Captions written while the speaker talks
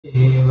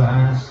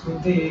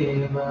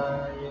वासुदेवाय।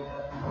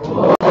 ॐ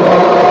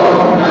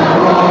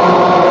नमो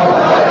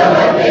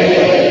भगवते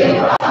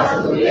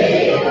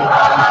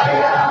वासुदेवाय।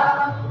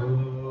 ॐ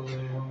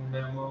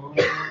नमो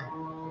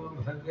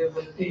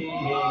भगवते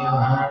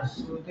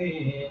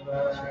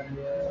वासुदेवाय।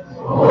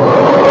 ॐ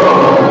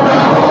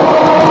नमो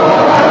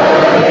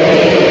भगवते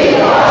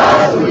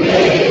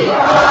वासुदेवाय।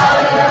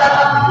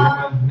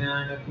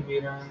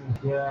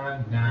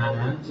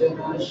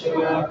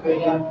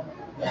 ज्ञानाञ्जनशलाकया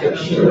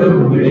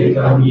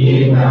चक्षुरुन्मिलितं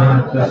येन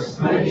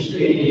तस्मै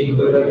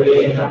श्रीगुरवे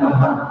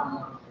नमः।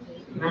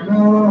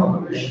 नमो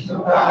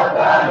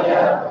विष्णुपादाय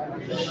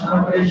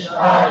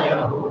कृष्णपृष्ठाय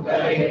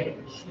भूतले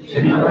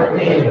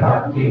श्रीमते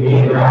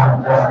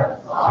भक्तिवेदान्त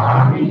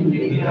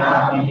स्वामिनिधि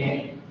नामिने।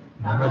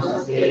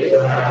 नमस्ते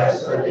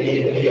सरस्वती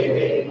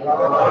देवे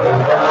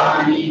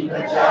गौरवाणी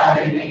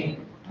प्रचारिणे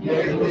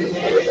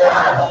निर्विशेषा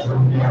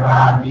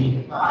शून्यवादी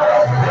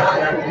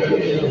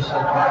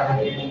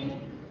शतारिणे।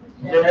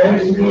 जय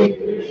श्री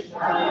कृष्ण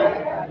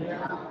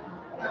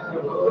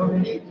प्रभु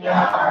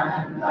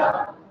नित्यानंद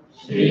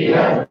श्री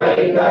अद्वैत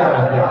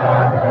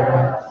गदाधर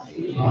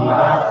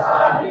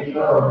श्रीवासादि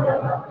गौर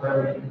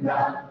भक्तवृंद।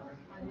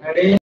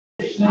 हरे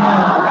Krishna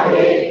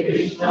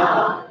Krishna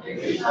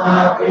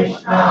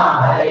Krishna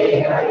Hare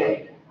Hare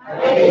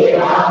Hare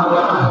Ram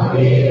Ram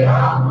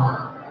Ram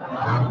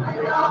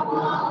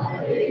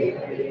Hare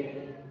Hare.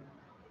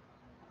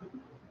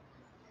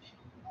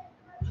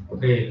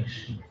 Hare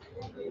Krishna.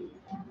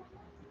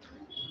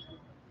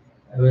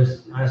 I was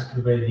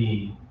asked by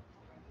the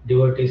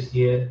devotees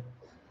here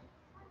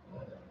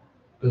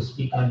to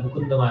speak on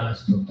Mukunda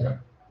Stotra.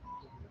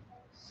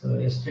 So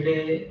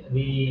yesterday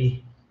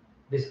we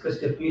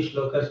discussed a few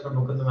shlokas from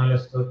Mukunda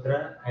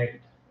Stotra at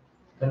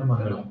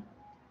Tanmangalam.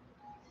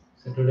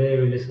 So today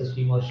we will discuss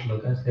few more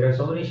shlokas. There are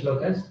so many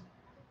shlokas,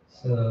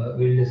 so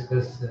we will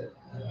discuss a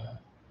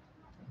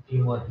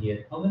few more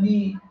here. How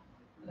many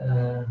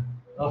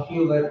of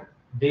you were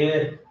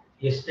there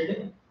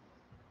yesterday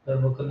for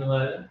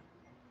Mukunda?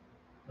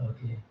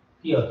 Okay,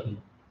 few of you.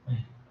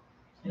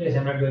 Anyways,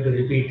 I'm not going to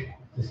repeat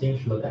the same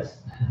shlokas.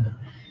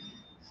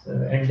 So,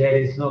 and there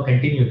is no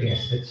continuity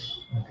as such.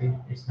 Okay,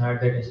 it's not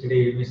that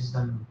yesterday you missed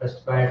some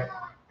first part,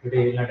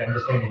 today you will not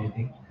understand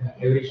anything.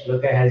 Every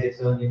shloka has its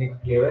own unique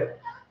flavor,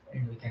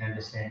 and we can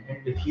understand.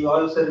 And if you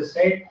also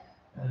recite,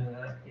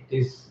 it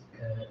is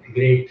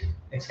great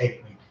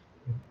excitement.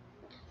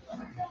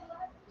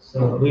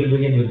 So we'll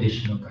begin with this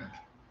shloka.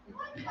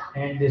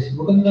 And this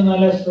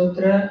Mukundamala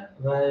Stotra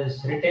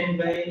was written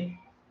by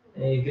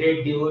a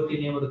great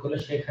devotee named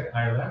Kulashekar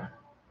Alvar,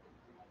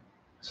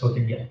 South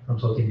India, from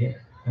South India.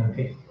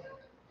 Okay.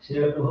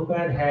 Srila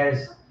Prabhupada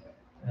has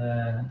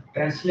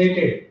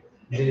translated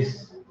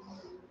this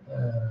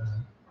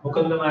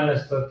Mukundamala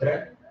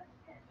Stotra,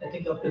 I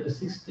think up to the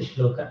 6th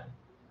shloka.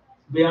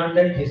 Beyond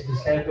that, his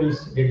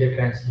disciples did the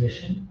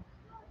translation.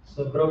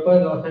 So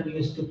Prabhupada often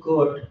used to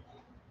quote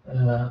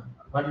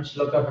one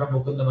shloka from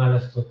Mukundamala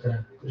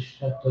Stotra,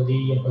 Krishna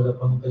Tvadiya Pada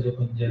Pankaja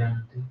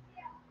Panjaranti.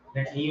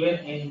 And even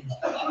in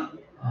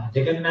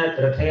Jagannath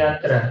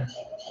Rathayatra,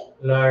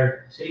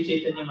 Lord Sri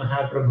Chaitanya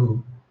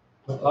Mahaprabhu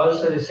would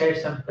also recite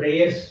some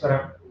prayers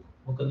from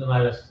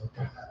Mukundamala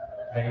Stotra,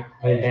 right,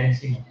 while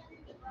dancing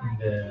in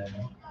the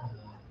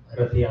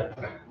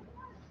Rathayatra.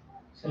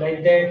 So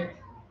like that,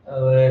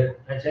 our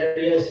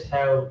acharyas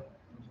have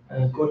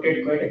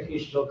quoted quite a few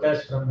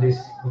shlokas from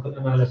this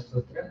Mukundamala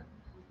Stotra.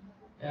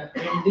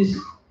 And this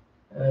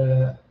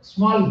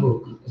small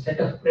book, a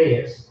set of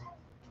prayers,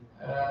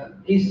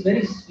 is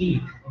very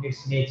sweet in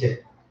its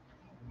nature.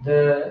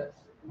 The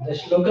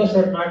shlokas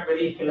are not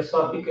very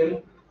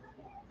philosophical,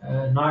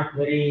 not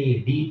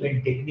very deep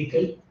and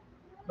technical,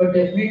 but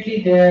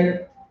definitely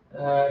they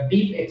are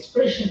deep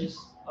expressions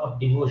of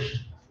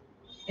devotion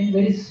in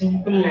very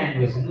simple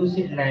language,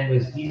 lucid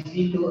language,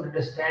 easy to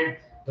understand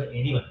by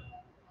anyone.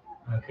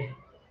 Okay,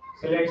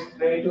 so let's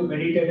try to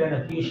meditate on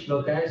a few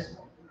shlokas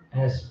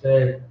as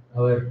per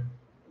our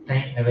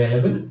time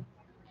available.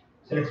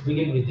 So let's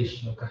begin with this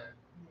shloka.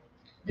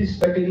 This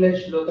particular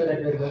shloka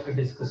that we are going to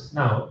discuss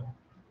now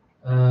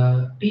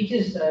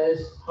teaches us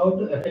how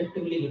to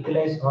effectively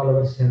utilize all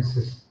our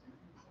senses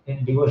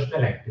in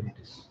devotional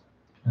activities.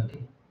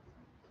 Okay.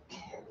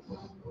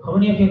 How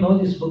many of you know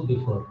this book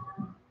before?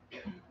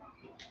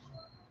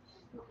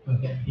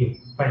 Okay, you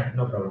fine,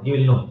 no problem. You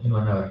will know in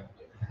 1 hour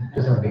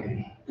to some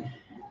degree.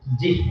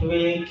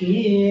 जिह्वे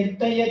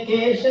कीर्तय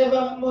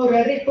केशवं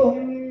मुररिपुं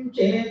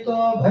चेतो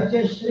भज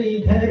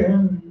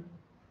श्रीधरम्।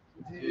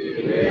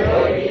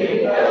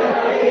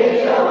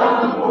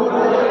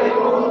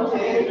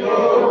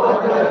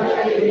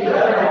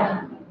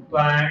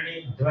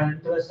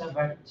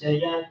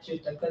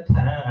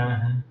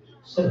 वाणिद्वन्द्वसमर्चयाच्युतकथाः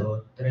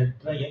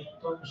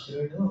श्रोत्रद्वयत्वं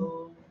शृणु।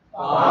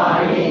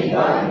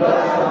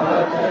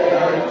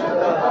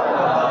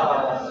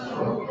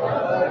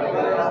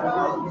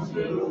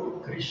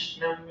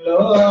 कृष्णं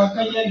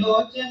लोकय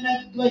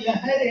लोचनद्वय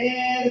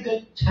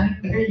हरेर्गच्छन्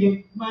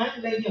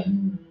हृयुग्मालयम्।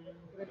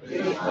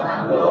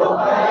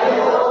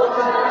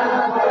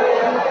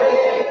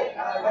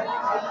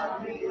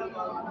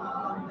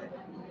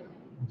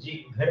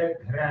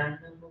 जिघ्रघ्राण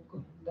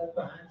मुकुंद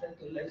पाद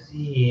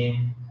तुलसी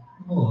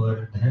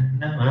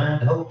मूर्धन्य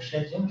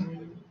माधौक्षजम्.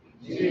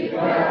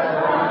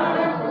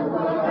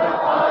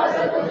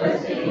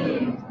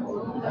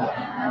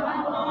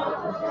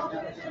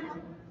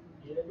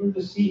 You're able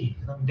to see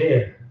from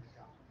there.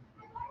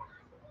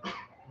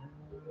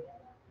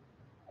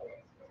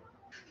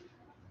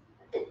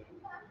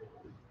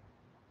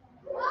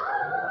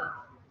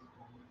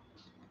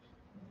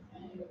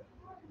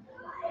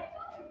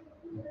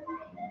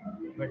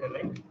 Better,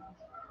 right?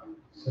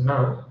 So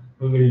now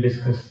we will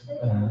discuss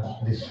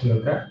this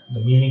shloka, the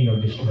meaning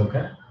of this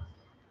shloka.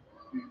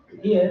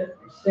 Here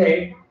it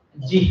said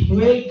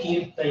Jihve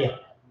Kirtaya.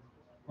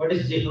 What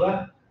is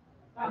Jihva?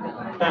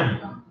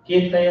 Tongue.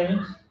 Kirtaya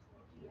means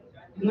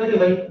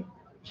glorify,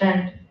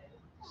 chant.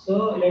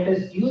 So let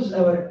us use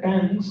our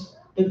tongues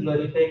to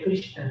glorify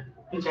Krishna,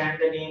 to chant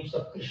the names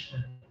of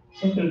Krishna.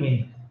 Simple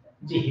meaning.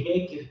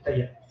 Jihve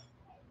Kirtaya.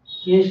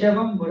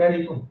 Keshavam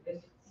Muraripum.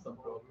 Yes.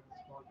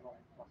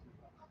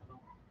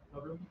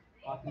 Problem?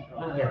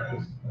 Yeah,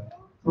 please.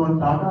 So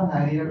Tata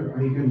Harrier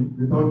vehicle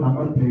without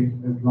number plate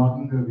is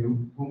blocking the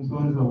view.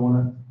 Whomsoever is the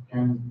owner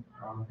can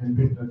help it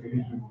get it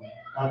removed.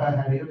 Tata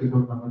Harrier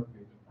without number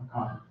plate, a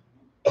car.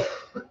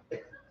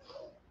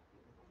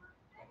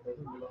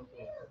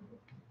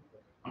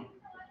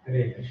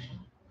 Hare Krishna.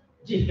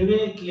 Jihve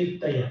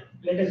Kirtaya.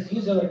 Let us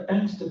use our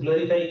tongues to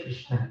glorify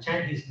Krishna,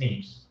 chant his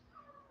names.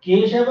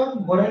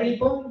 Keshavam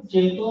Muraripum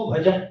Cheto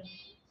Bhaja.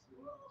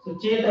 So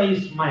Cheta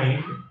is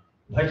mind.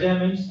 Bhaja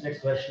means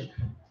let's worship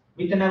him.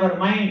 Within our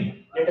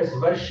mind, let us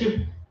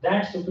worship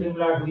that Supreme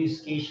Lord who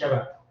is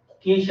Keshava.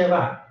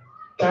 Keshava.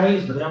 Ka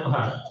is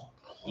Brahma.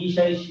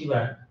 Isha is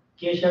Shiva.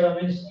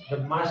 Keshava means the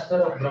master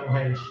of Brahma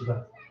and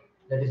Shiva.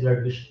 That is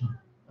Lord Vishnu.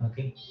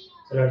 Okay.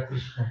 So Lord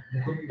Krishna.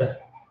 Mukunda.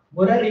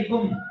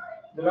 Muraripum.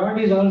 The Lord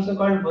is also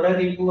called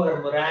Muraripu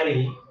or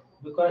Murari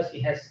because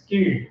he has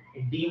killed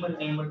a demon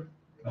named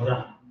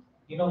Mura.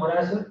 You know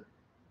Murasur?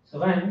 So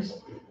once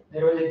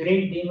there was a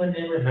great demon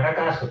named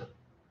Narakasur.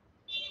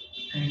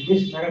 And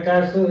this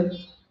Narakasur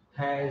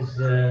has,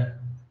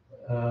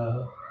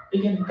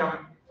 you can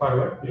come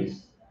forward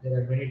please. There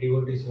are many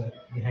devotees who are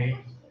behind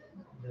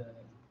the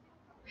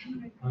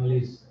all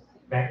is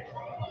back.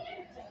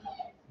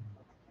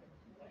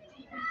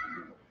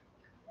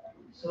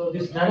 So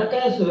this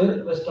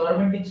Narakasur was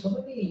tormenting so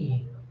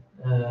many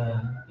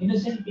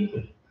innocent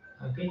people.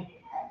 Okay.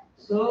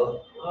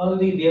 So all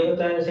the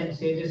devatas and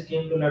sages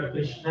came to Lord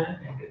Krishna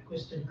and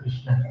requested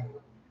Krishna,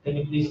 can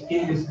you please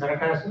kill this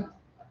Narakasur?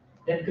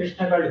 Then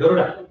Krishna called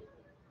Garuda.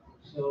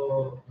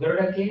 So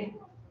Garuda came,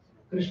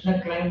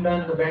 Krishna climbed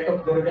on the back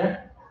of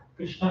Garuda.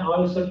 Krishna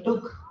also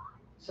took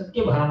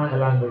Satyabhama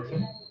along with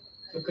him.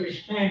 So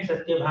Krishna and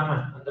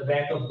Satyabhama on the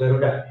back of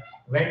Garuda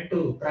went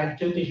to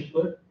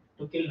Pragjyotishpur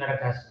to kill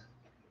Narakasura.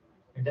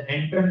 At the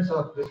entrance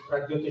of this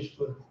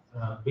Pragjyotishpur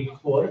big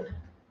fort,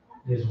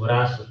 there is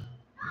Murasur.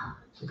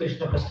 So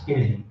Krishna first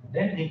killed him.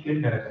 Then he killed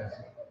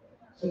Narakasura.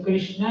 So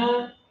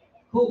Krishna,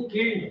 who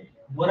killed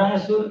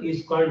Murasur,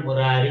 is called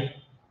Murari,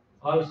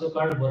 also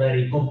called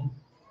Muraripum.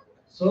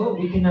 So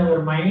within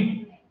our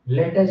mind,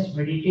 let us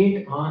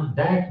meditate on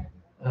that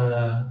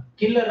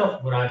killer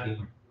of Murari.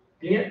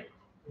 Clear?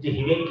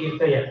 Jihive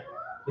Kirtaya.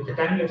 With the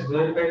tongue, let's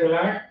glorify the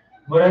Lord.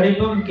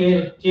 Muraripum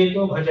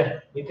Cheto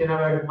Bhaja. Within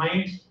our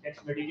minds,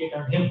 let's meditate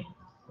on him,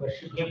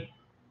 worship him.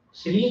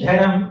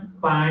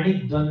 Sridharam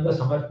Pani Dvandva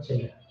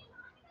Samarchaya.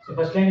 So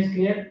first line is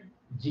clear.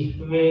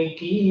 Jihve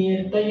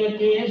Kirtaya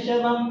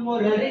Keshavam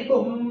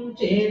Muraripum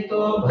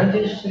Cheto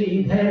Bhaja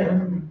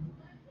Sridharam.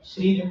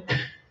 Sridharam.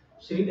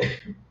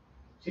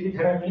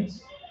 Sridhara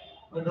means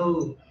one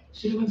who,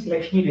 Sri means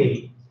Lakshmi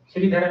Devi.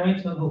 Sridhara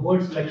means one who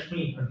holds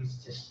Lakshmi on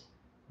his chest.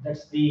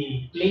 That's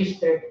the place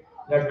that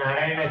Lord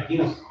Narayana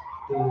gives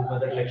to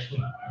Mother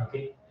Lakshmi,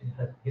 okay, in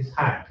his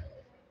heart.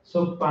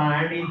 So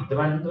Pani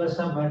Dvandva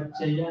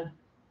Samarchaya,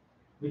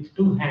 with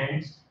two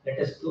hands, let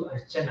us do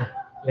Archana.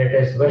 Let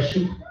us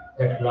worship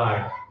that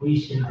Lord who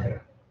is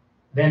Sridhara.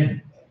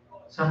 Then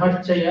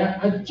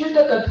Samarchaya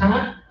Achyuta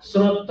Katha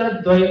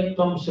Srotra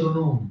Dvayatvam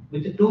Shrunu.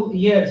 With two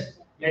ears,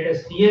 let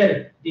us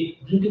hear the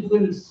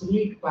beautiful,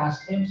 sweet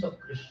pastimes of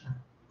Krishna.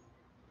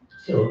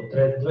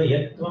 Srotra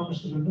Dvayatvam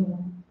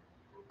Shrunu.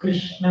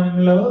 Krishnam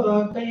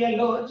Lokaya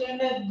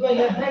Lochana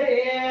Dvaya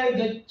Hare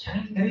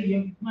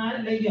Gachandri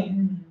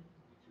Yukmalayam.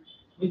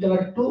 With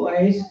our two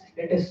eyes,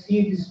 let us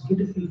see this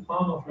beautiful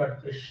form of Lord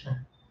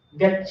Krishna.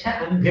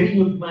 Gacha Angri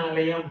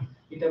Yugmalayam.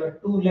 With our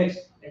two legs,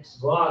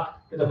 let's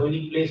walk to the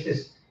holy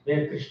places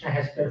where Krishna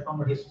has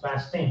performed his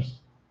pastimes.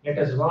 Let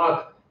us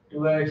walk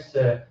towards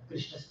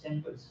Krishna's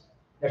temples.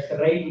 That's the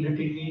right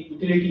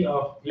utility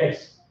of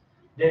legs.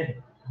 Then,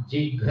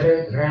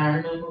 Jighra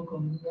Grana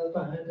Mukunda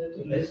Pada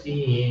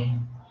Tulasi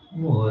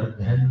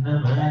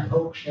Murdhanna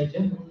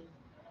Madhokshajam.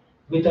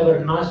 With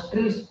our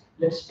nostrils,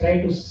 let's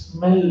try to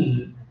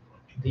smell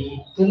the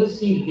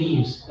tulsi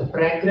leaves, the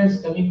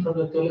fragrance coming from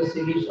the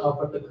tulsi leaves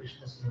offered to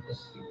Krishna's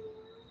lotus feet.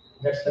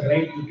 That's the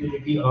right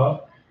utility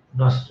of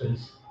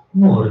nostrils.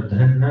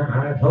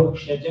 Murdhanna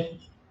Madhokshajam.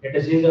 Let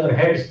us use our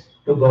heads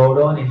to bow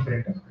down in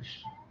front of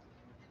Krishna.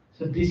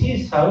 So this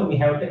is how we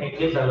have to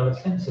engage all our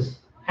senses.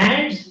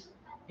 Hands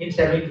in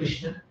serving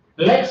Krishna,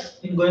 legs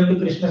in going to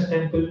Krishna's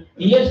temple,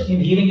 ears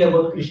in hearing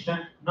about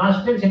Krishna,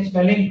 nostrils in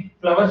smelling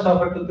flowers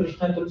offered to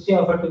Krishna, tulsi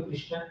offered to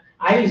Krishna,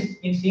 eyes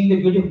in seeing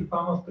the beautiful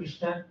form of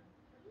Krishna.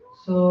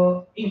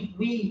 So if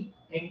we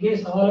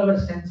engage all our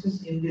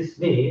senses in this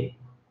way,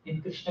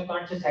 in Krishna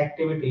conscious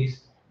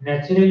activities,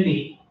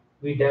 naturally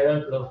we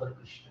develop love for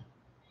Krishna.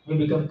 We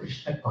become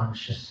Krishna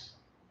conscious.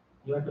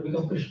 You want to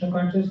become Krishna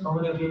conscious? How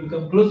many of you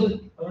become closer?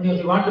 How many of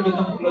you want to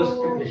become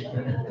close to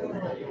Krishna?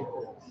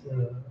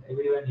 So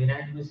everyone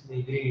unanimously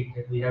agreed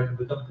that we have to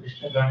become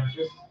Krishna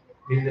conscious.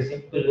 This is a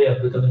simple way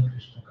of becoming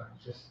Krishna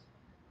conscious.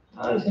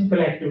 All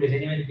simple activities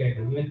anyone can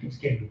do, even kids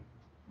can do,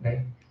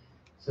 right?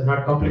 So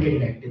not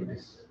complicated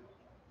activities.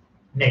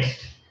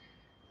 Next,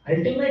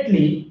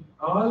 ultimately,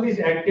 all these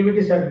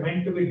activities are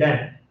meant to be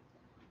done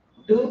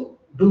to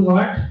do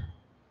what?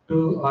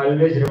 To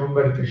always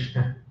remember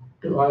Krishna,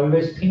 to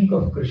always think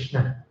of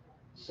Krishna.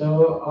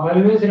 So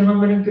always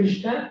remembering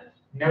Krishna,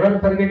 never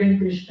forgetting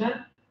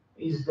Krishna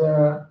is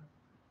the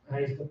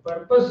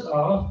purpose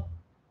of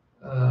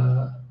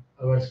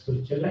our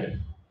spiritual life.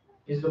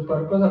 Is the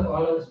purpose of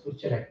all our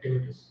spiritual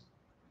activities.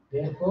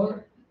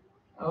 Therefore,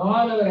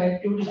 all our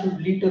activities should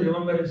lead to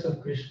remembrance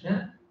of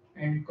Krishna,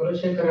 and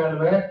Kulashekara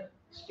Alvar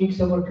speaks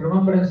about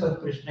remembrance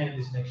of Krishna in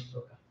this next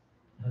sloka.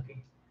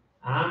 Okay.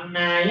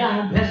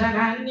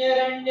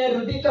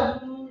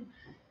 Amnayabhyasananyaranyarudikam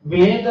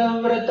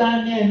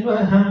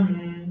Vedavrtanyadvaham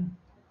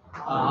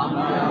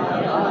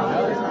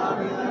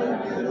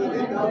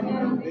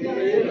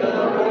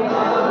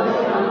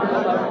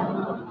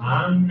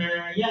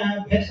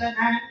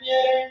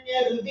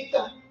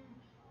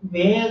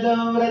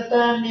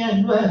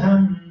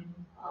Vedavrtanyadvaham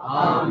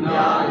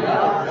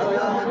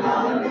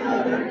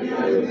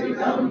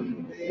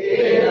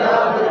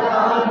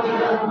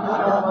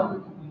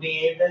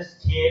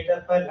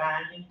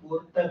Vedasthedapalani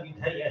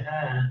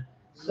purtavidhayah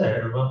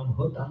sarvam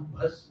bhutam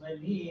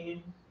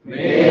bhasmanim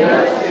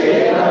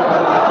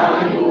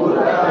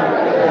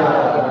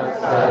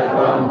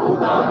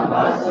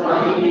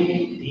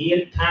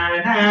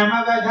Tirthanam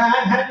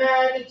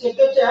avadhanani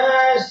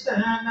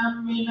chakachastanam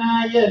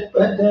vinayat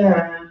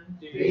padam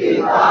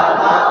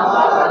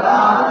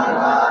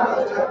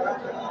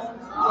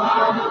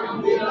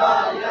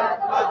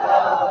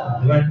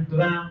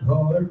Dvandvam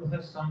bhorvha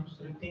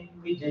samsritim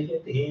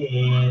vijayate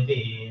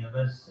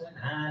devasa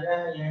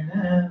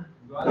narayana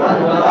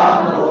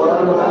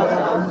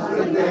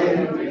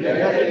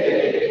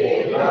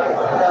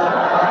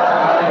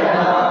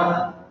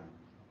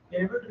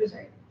You're able to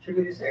decide. Should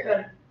we decide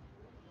or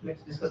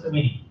let's discuss the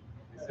meaning?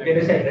 You can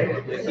decide, right?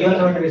 You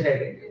also want to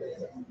decide, right?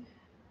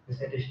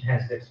 Recitation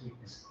has that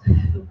sweetness.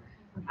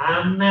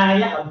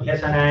 Amnaya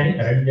abhyasanani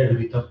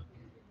aranyaruditam.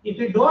 If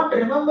you don't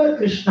remember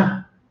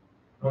Krishna,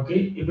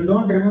 okay, if you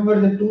don't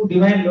remember the two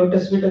divine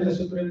lotus feet of the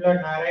Supreme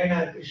Lord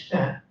Narayana or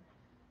Krishna,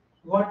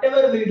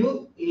 whatever we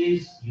do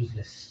is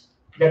useless.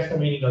 That's the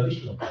meaning of the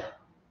shloka.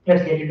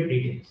 Let's get into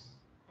details.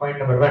 Point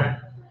number 1.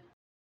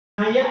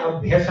 Amnaya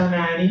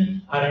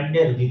abhyasanani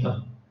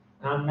aranyaruditam.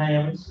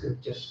 Amnaya means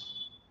scriptures.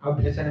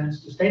 Abhyasana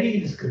means to study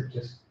the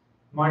scriptures.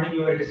 Morning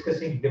we were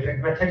discussing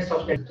different methods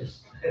of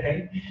scriptures,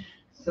 right?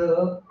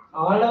 So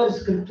all our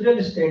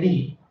scriptural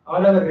study,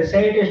 all our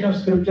recitation of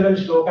scriptural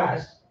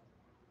shlokas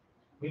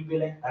will be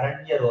like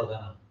Aranya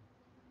Rodhana.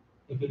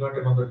 If you don't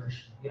remember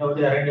Krishna. You know what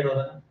is Aranya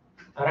Rodhana?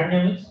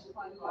 Aranya means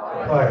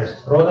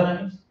forest.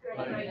 Rodhana means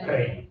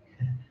crying.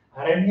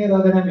 Aranya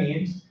Rodhana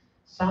means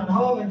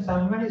somehow when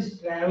someone is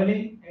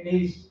traveling and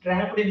he is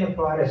trapped in a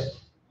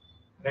forest,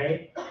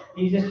 right?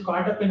 He is just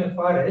caught up in a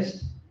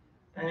forest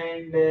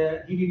and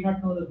he did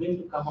not know the way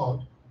to come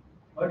out.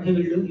 What he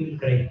will do? He will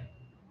cry.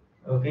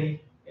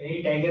 Okay?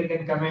 Any tiger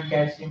can come and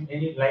catch him,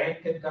 any lion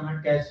can come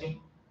and catch him,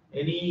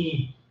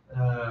 any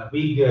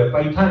big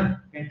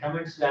python can come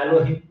and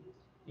swallow him,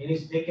 any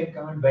snake can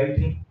come and bite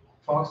him,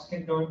 fox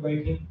can come and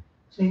bite him.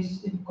 So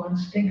he's in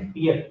constant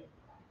fear.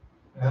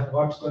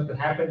 What's going to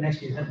happen next?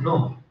 He doesn't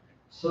know.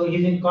 So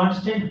he's in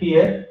constant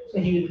fear, so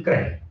he will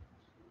cry.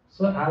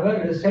 So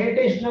our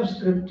recitation of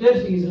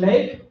scriptures is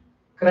like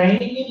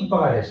crying in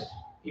forest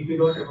if you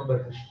don't remember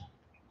Krishna.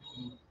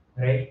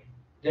 Right?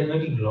 They're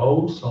making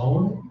loud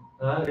sound,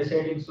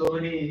 reciting so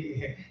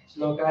many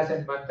slokas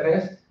and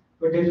mantras,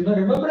 but there is no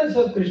remembrance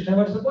of Krishna.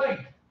 What's the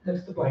point?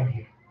 That's the point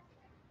here.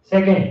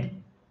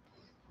 Second,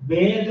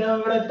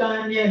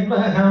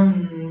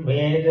 Vedavratanyadmaham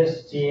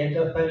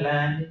Vedascheta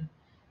Phalani.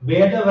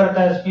 Veda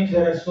Vratas means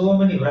there are so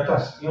many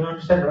vratas. You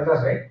understand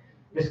vratas, right?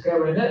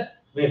 Described in the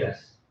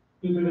Vedas.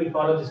 People will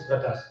follow these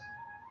vratas.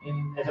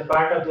 As a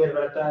part of their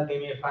vrata, they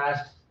may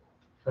fast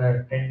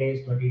for 10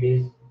 days, 20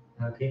 days.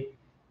 Okay.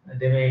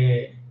 They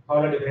may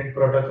follow different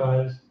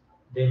protocols.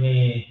 They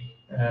may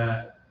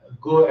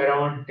go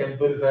around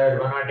temple for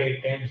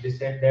 108 times, this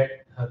and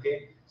that.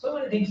 Okay. So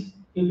many things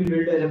people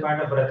will do as a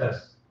part of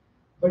vratas.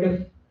 But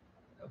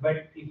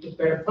if the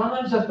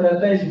performance of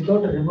vrata is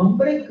without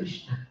remembering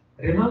Krishna,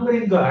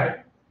 remembering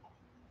God,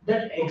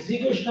 that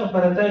execution of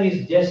vrata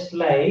is just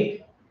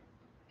like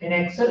an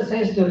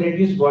exercise to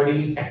reduce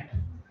bodily fat.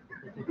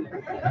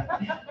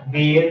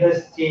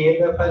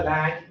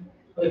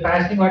 By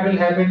fasting, what will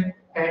happen?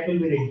 Fat will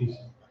be reduced.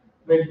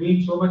 When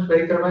doing so much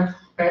parikrama,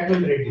 fat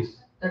will reduce.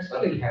 That's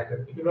all will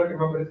happen if you don't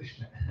remember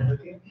Krishna.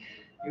 Okay?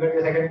 You got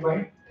the second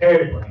point?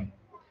 Third point.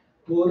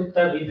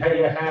 Purta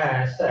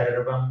vidhayaha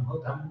sarvam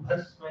hutam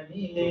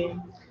bhasmani.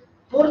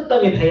 Purta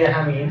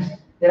vidhayaha means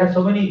there are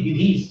so many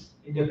vidhis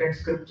in different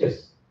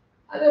scriptures.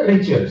 Other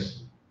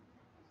rituals.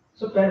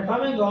 So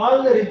performing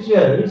all the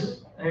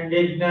rituals and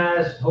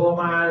yajnas,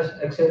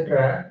 homas,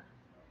 etc.,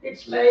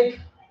 it's like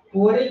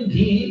pouring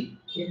ghee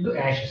into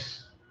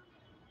ashes.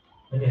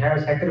 When you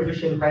have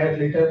sacrificial fire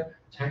liter,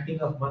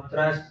 chanting of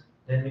mantras,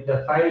 then in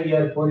the fire you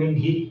are pouring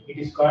ghee, it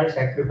is called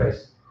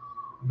sacrifice.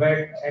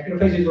 But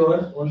sacrifice is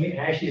over, only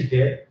ash is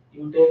there.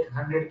 You take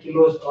 100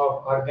 kilos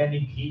of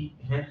organic ghee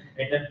and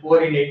then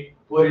pour in it,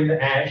 pour in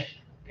the ash,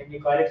 and you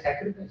call it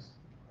sacrifice,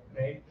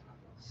 right?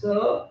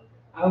 So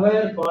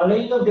our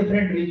following of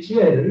different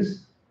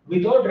rituals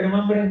without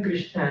remembering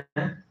Krishna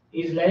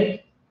is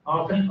like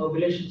offering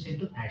oblations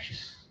into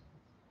ashes.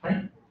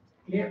 Fine?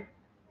 Clear?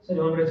 So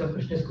remembrance of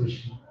Krishna is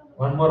crucial.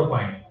 One more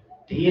point.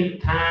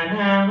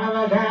 Tirthanam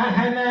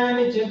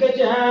avagahanani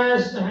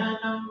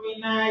chakajasnanam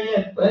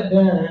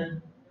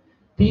vinayatpadan.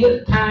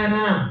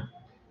 Tirthanam.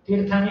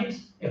 Tirtha means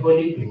a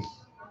holy place.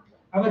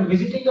 Our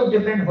visiting of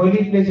different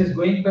holy places,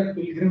 going for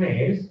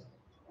pilgrimage,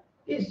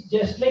 is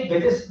just like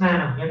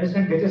Gajasnanam. You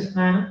understand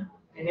Gajasnanam?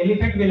 An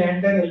elephant will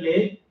enter a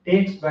lake,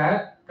 takes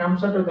bath,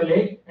 comes out of the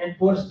lake, and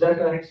pours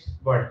dirt on its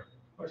body.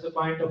 What's the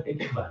point of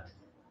taking bath?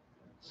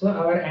 So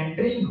our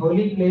entering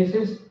holy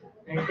places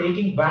and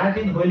taking bath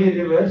in holy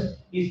rivers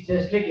is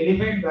just like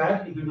elephant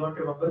bath if you don't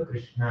remember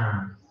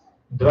Krishna.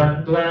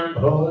 Dvandvam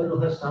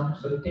bhoruha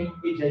samsrutim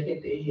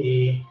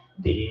vijayate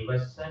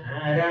devasa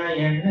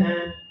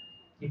narayana.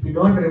 If you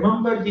don't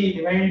remember the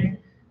divine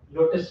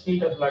lotus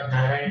feet of Lord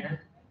Narayana,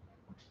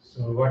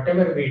 so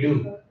whatever we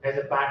do as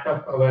a part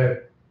of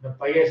our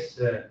pious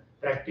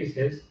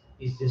practices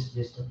is just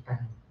waste of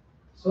time.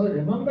 So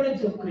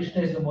remembrance of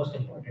Krishna is the most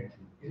important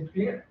thing. Is it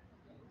clear?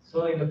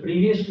 So in the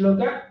previous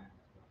shloka,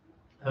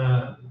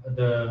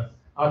 the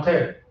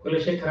author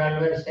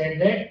Kulashekharalvar said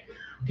that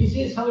this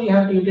is how you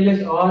have to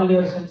utilize all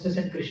your senses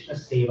in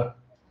Krishna's seva.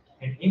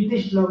 And in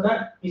this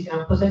shloka, is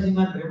emphasizing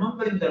on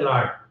remembering the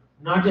Lord,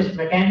 not just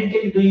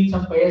mechanically doing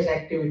some pious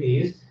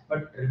activities,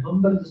 but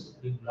remember the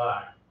Supreme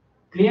Lord.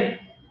 Clear?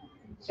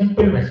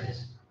 Simple message.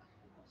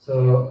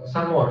 So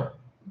some more.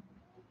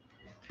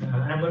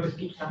 I'm going to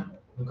skip some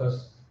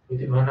because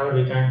within 1 hour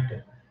we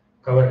can't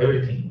cover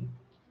everything.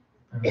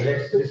 And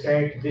let's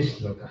recite this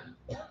shloka.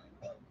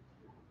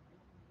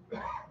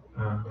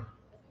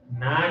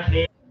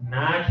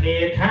 नाथे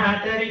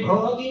धातरि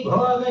भोगि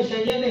भोग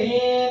शयने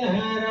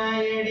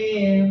नारायणे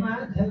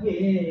माधवे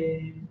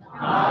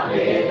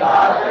नाथे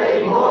धातरि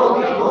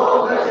भोगि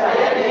भोग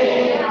शयने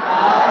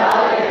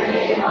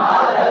नारायणे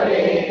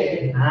माधवे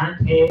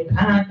नाथे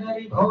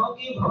धातरि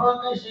भोगि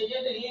भोग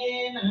शयने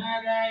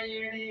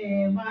नारायणे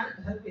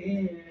माधवे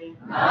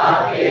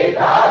नाथे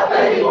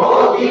धातरि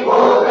भोगि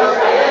भोग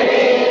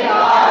शयने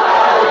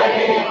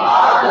नारायणे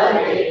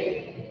माधवे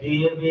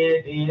देवे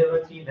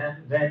देवकी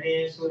नंदने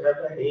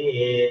सुरवरे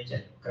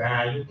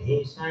चक्रायुधे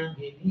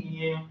सांगिनी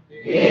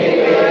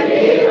देवे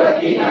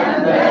देवकी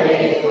नंदने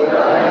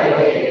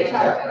सुरवरे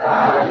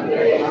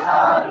चक्रायुधे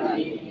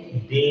सांगिनी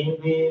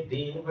देवे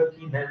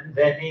देवकी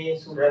नंदने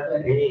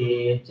सुरवरे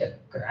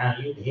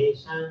चक्रायुधे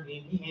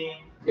सांगिनी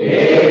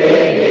देवे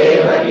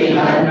देवकी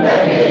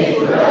नंदने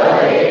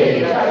सुरवरे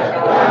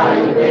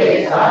चक्रायुधे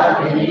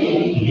सांगिनी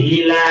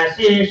लीला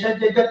शेष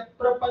जगत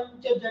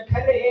प्रपंच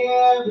जठरे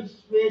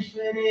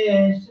विश्वेश्वरे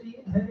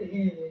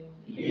श्रीधरे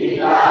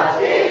लीला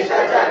शेष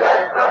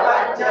जगत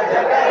प्रपंच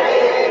जगरे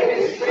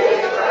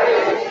विश्वेश्वरे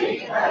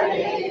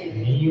श्रीधरे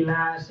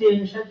लीला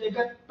शेष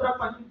जगत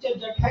प्रपंच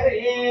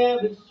जठरे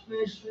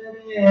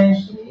विश्वेश्वरे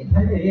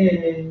श्रीधरे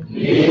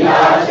लीला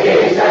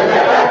शेष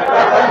जगत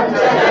प्रपंच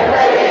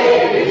जगरे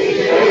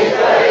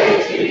विश्वेश्वरे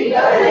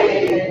श्रीधरे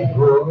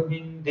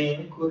गोविंदे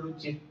कुरु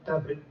चित्त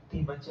वृत्ति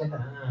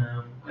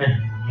वचनाम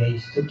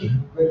अन्यैस्तु किं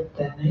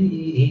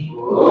वर्तनैः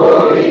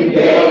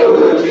गोविंदे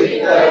गुरु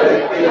चित्त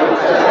वृत्ति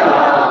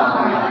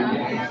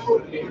वचनामन्यैस्तु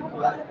किं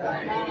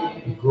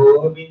वर्तनैः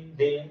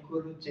गोविंदे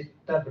कुरु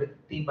चित्त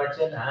वृत्ति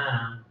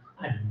वचनाम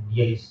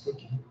अन्यैस्तु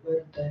किं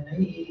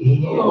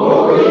वर्तनैः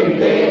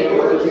गोविंदे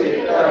गुरु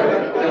चित्त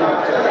वृत्ति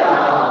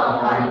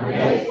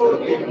वचनामन्यैस्तु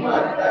किं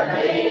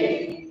वर्तनैः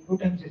 2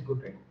 times is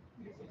good, right?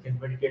 You can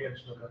meditate on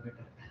shloka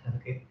better.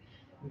 Okay.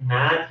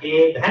 Nathe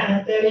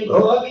dhatari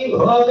bhogi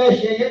bhoga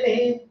shayane.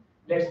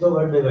 Let's go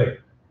word by word.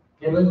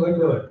 We are going word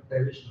by word.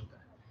 Every shloka.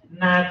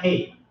 Nathe,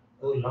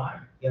 O Lord,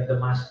 you are the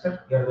master,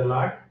 you are the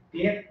Lord.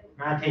 Clear?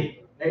 Nathe.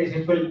 Very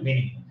simple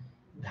meaning.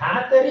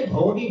 Dhatari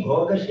bhogi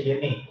bhoga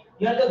shayane.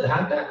 You are the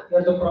dhata, you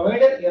are the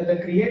provider, you are the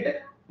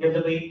creator, you are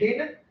the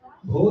maintainer.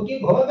 Bhogi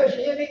bhoga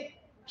shayane.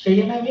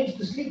 Shayana means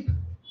to sleep.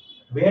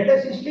 Where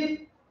does he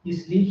sleep? He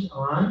sleeps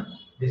on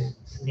this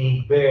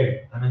snake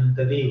bed,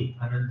 Anantadev,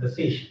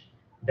 Anantasesh.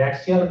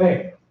 That's your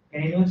bed.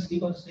 Can anyone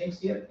sleep on snakes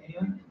here?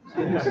 Anyone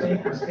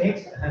sleep on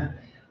snakes?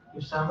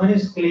 If someone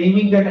is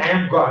claiming that I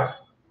am God,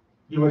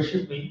 you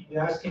worship me, you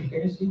ask him,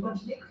 can you sleep on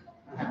snake?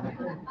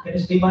 Can you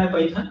sleep on a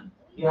python?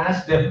 You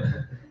ask them.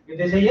 If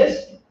they say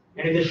yes,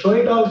 and if they show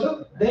it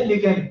also, then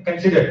you can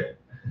consider.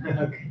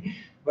 Okay.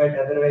 But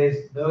otherwise,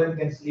 no one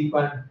can sleep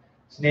on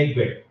snake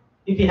bed.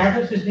 If he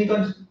happens to sleep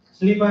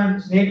on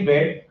snake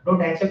bed,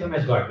 don't accept him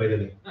as God, by the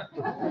way.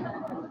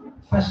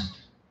 First,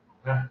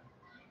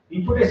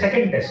 we put a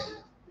second test.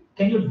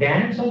 Can you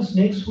dance on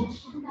snake's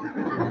hooves?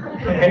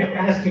 Right?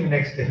 Ask him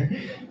next.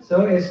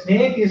 So a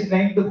snake is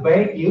trying to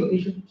bite you.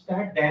 You should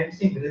start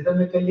dancing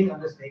rhythmically on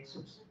the snake's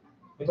hooves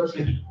without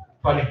slipping,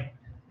 falling.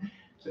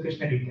 So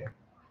Krishna did that.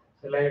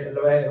 So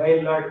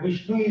while Lord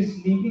Vishnu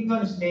is sleeping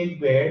on snake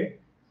bed,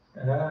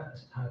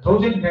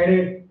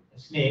 thousand-headed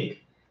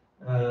snake,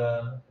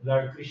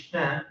 Lord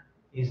Krishna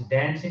is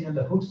dancing on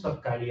the hooks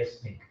of Kaliya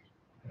snake,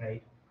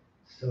 right?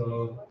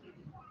 So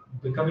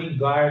becoming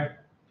God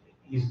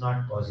is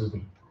not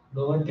possible.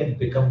 No one can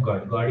become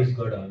God. God is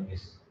God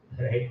always,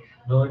 right?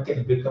 No one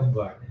can become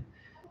God.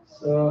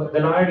 So the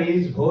Lord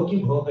is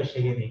Bhogi Bhoga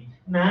Shayani.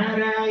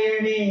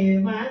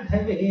 Narayane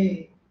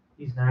Madhave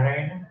is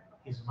Narayana,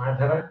 is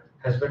Madhava,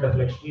 husband of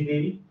Lakshmi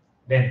Devi.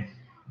 Then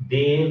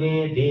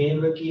Deve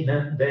Devaki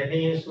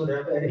Nandane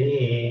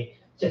Suravare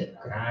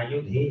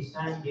Chakrayudhe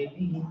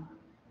Sanjani.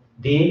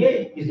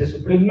 Deve is the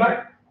Supreme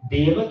Lord.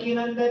 Devaki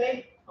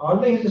Nandane,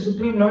 although he is the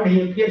Supreme Lord,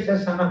 he appears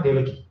as son of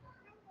Devaki.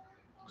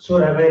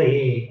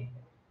 Suravare.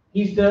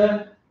 He is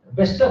the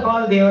best of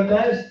all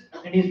devatas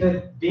and is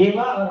the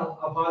deva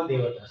of all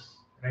devatas,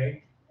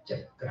 right?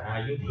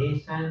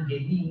 Chakrayudhe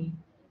Sanjani.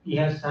 He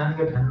has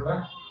Sanga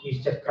Dhanva, he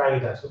is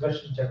Chakrayudha.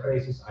 Sudarshan Chakra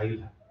is his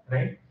Ayudha,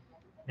 right?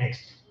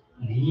 Next.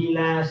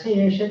 Leela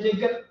Sesha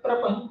Jagat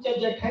Prapancha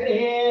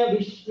Jathare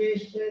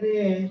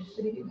Vishweshware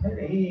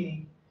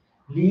Sridhare.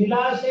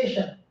 Leela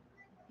Sesha.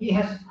 He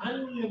has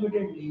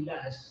unlimited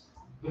Leelas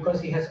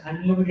because he has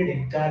unlimited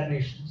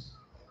incarnations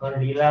called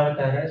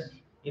Leelavataras.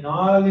 In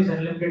all these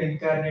unlimited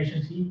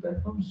incarnations, he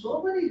performs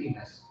so many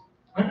Leelas.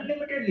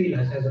 Unlimited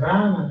Leelas as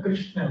Rama,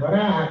 Krishna,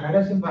 Varaha,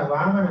 Narasimha,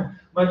 Vamana,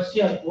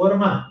 Matsya,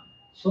 Kurma.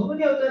 So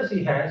many avatars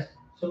he has,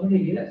 so many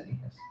Leelas he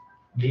has.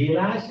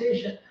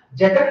 Leelasesha,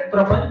 Jagat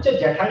Prapancha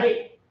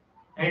Jatare.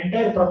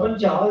 Entire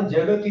Prapancha, all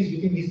Jagat is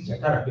within his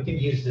Jatara, within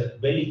his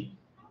belly.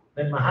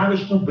 When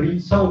Mahavishnu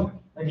breathes out,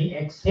 when he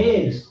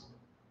exhales,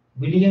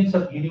 millions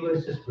of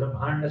universes,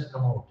 Brahmandas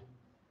come out,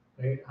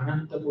 right?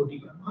 Ananta Koti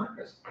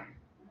Brahmandas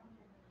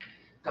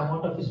come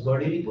out of his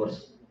bodily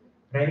pores,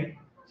 right?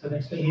 So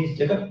that's why he is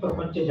Jagat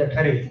Prapancha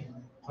Jathare.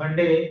 One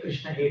day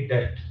Krishna ate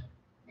dirt.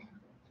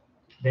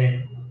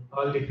 Then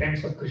all the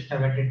friends of Krishna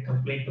went and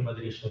complained to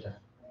Mother Yashoda.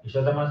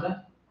 Yashoda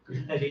Mata,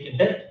 Krishna has eaten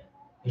dirt.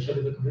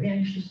 Yashoda became very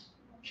anxious.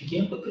 She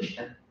came to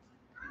Krishna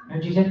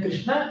and she said,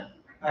 Krishna,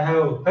 I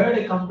have heard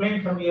a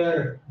complaint from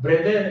your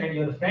brother and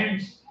your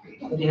friends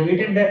that they have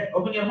eaten dirt.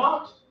 Open your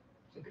mouth.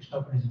 So Krishna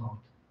opened his mouth.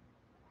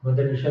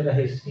 Mother Yashoda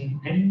has seen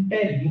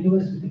entire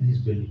universe within his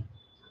belly.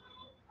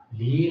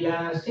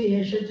 Leela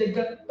Sesha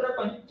Jagat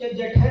Prapancha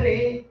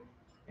Jathare.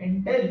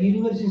 Entire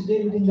universe is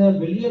there within the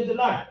belly of the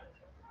Lord.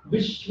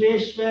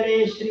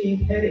 Vishweshware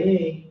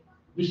Sridhare.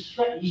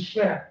 Vishwa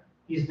Ishvara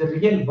is the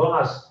real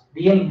boss,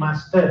 real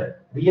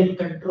master, real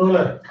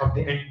controller of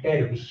the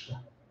entire Vishwa.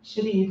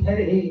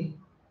 Sridhare.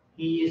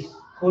 He is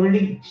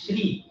holding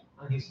Shri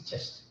on his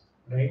chest.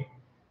 Right?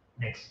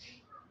 Next.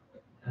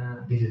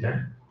 This is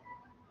done.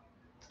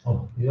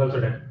 Oh, this is also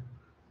done.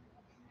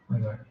 My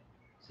God,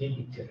 same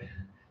picture.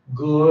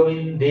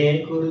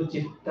 Govinde Kuru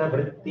Chitta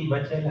Vritti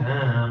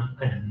Vachalam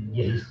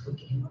Anyahistu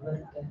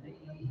Kinvartanai.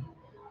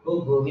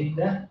 Oh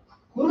Govinda,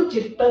 Kuru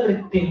Chitta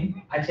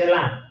Vrittim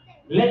Achalam.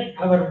 Let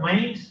our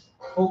minds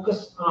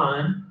focus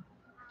on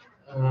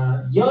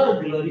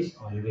your glories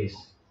always.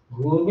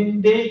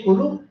 Govinde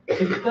Kuru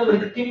Chitta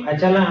Vrittim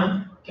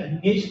Achalam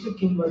Anyahistu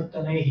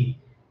Kinvartanai.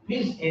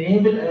 Please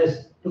enable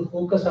us to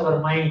focus our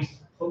minds,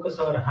 focus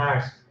our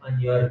hearts on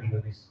your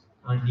glories,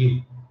 on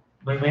you.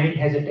 My mind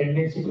has a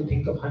tendency to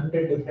think of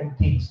 100 different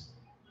things,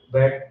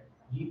 but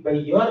by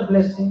your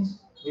blessings,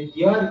 with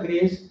your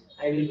grace,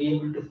 I will be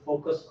able to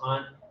focus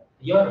on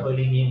your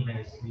holy name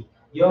nicely,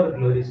 your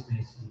glories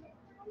nicely.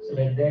 So,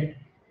 like that,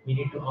 we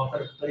need to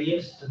offer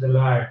prayers to the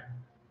Lord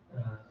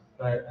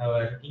for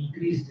our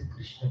increased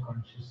Krishna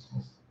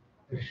consciousness.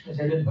 Krishna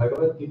said in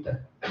Bhagavad Gita,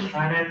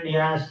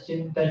 Ananyas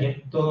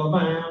Chintayanto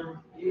Mam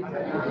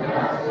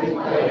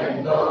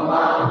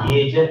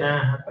Ye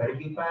Janaha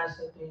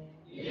Parivipasate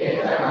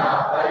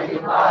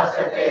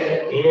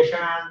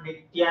तेषां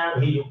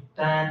नित्याभियुक्तानां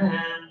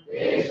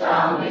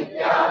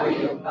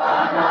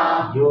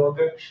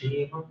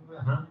योगक्षेमं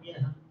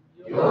वहाम्यहम्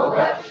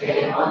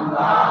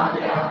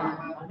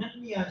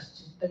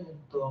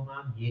अनन्याश्चिन्तयन्तो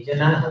मां ये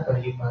जनाः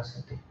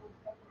पर्युपासते.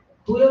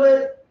 Whoever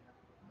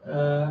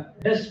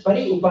does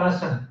pari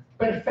upasana,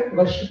 perfect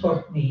worship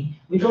of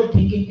me without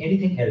thinking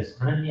anything else,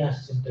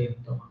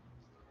 ananyascintayanto mam.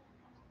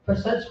 For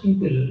such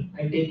people,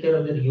 I take care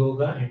of their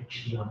yoga and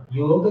kshema.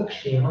 Yoga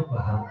kshema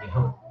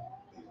vahamyaham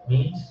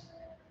means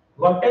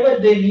whatever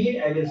they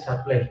need, I will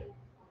supply.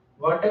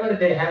 Whatever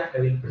they have, I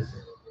will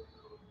present.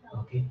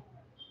 Okay.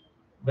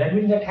 When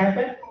will that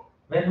happen?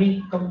 When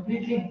we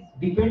completely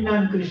depend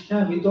on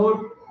Krishna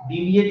without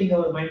deviating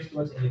our minds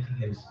towards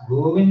anything else.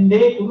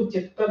 Govinde kuru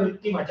chitta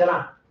vritti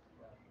machalam.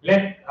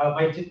 Let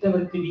my chitta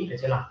vritti be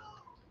achalam.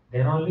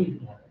 Then only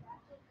it will happen.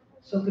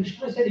 So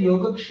Krishna said,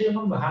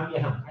 Yogakshemam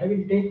Vahamyaham. I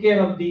will take care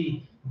of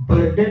the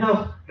burden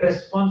of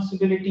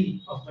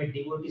responsibility of my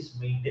devotees'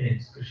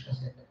 maintenance. Krishna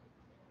said.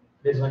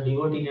 There's one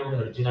devotee named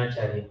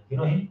Arjunacharya. You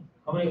know him?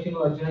 How many of you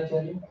know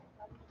Arjunacharya?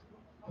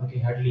 Okay,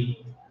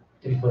 hardly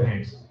 3-4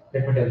 hands.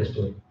 Let me tell the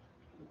story.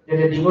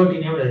 There's a devotee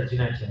named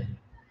Arjunacharya.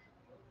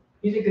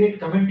 He's a great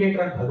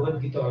commentator on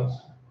Bhagavad Gita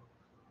also.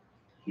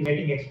 He's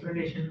writing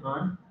explanation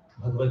on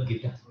Bhagavad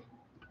Gita.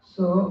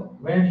 So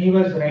when he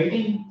was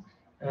writing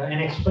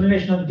an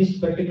explanation of this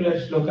particular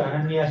shloka,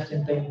 Ananyas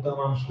Chintayam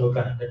Tamam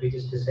shloka that we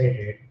just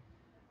recited,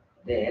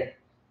 there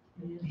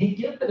he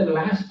came to the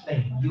last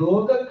line,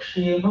 Yoga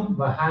Kshemam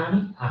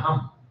Vahami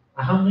Aham.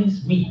 Aham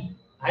means me.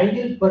 I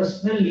will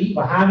personally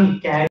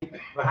Vahami carry.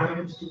 Vahami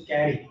means to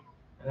carry.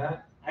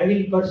 I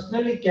will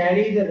personally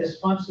carry the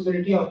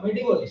responsibility of my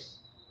devotees.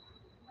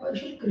 Why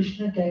should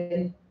Krishna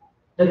carry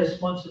the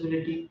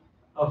responsibility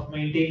of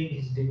maintaining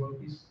his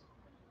devotees?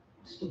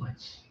 It's too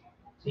much.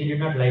 So he did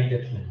not like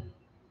that line.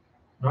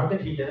 Not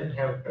that he doesn't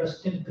have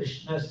trust in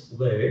Krishna's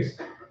words,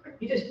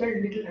 he just felt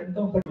a little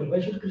uncomfortable. Why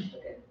should Krishna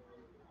carry?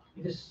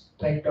 He just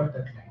striked off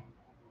that line.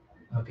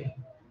 Okay.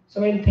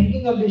 So while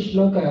thinking of this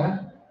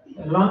shloka,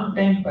 a long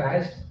time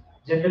passed.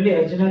 Generally,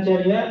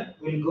 Arjunacharya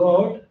will go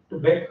out to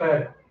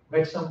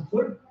beg some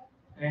food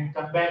and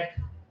come back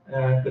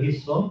to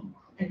his home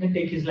and then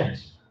take his lunch.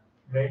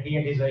 Right? He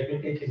and his wife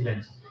will take his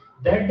lunch.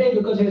 That day,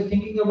 because he was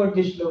thinking about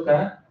this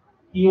shloka,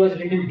 he was a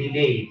little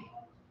delayed.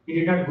 He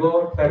did not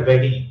go out for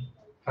begging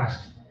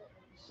fast.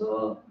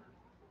 So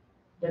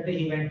that day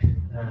he went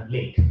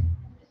late.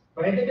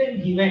 By the time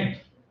he went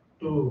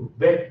to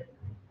bed,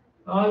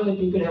 all the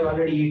people have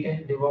already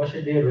eaten. They washed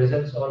their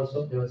vessels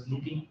also. They were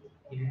sleeping.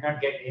 He did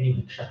not get any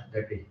bhiksha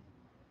that day.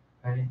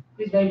 And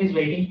his wife is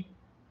waiting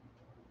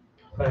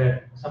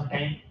for some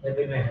time. When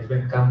will my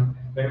husband come?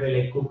 When will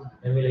I cook?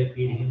 When will I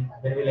feed him?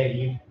 When will I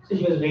eat? So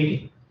she was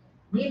waiting.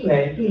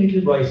 Meanwhile, two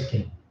little boys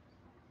came.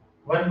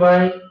 One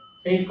boy,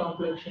 fair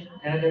complexion,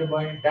 another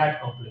boy,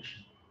 dark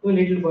complexion. Two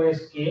little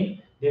boys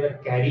came. They were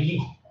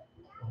carrying.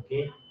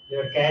 Okay, they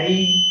were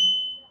carrying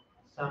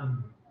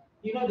some,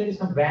 there is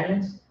some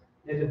balance.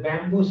 There's a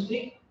bamboo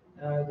stick.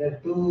 There are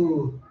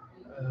two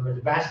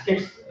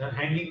baskets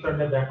hanging from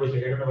the bamboo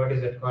stick. I don't know what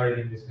is that called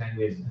in this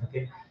language.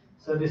 Okay,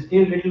 so these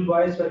two little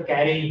boys were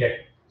carrying that.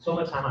 So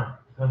much saman.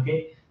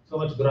 Okay, so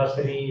much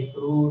grocery,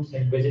 fruits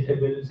and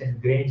vegetables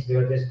and grains. They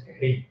were just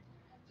carrying.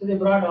 So they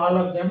brought all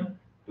of them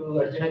to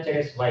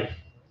Arjunacharya's wife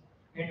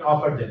and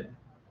offered them.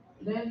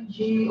 Then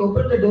she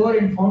opened the door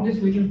and found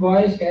these little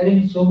boys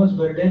carrying so much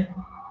burden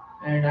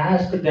and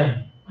asked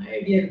them,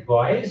 "My dear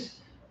boys,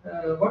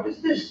 what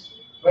is this?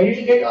 Why did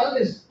you get all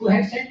this? Who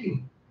had sent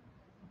you?"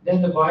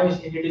 Then the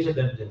boys introduced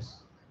themselves.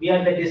 "We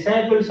are the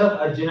disciples of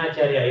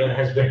Arjunacharya, your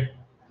husband.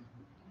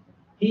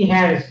 He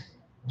has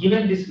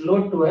given this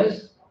load to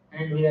us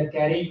and we are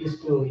carrying this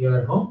to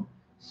your home.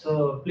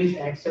 So please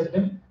accept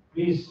them.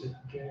 Please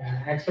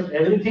accept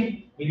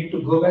everything. We need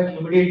to go back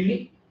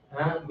immediately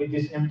with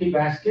these empty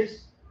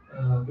baskets.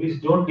 Please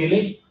don't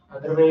delay,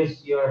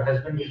 otherwise your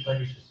husband will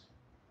punish us."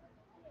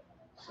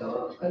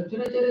 So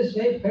Arjunacharya's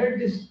wife heard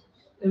this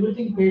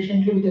everything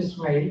patiently with a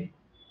smile,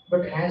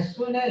 but as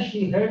soon as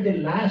she heard the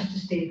last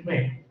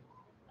statement,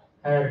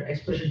 her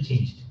expression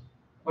changed.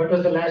 What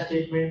was the last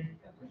statement?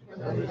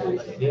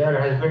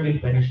 Your husband will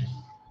punish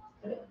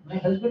us. My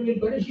husband will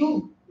punish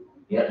you.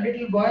 Your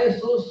little boy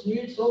is so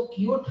sweet, so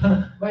cute.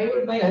 Why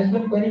would my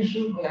husband punish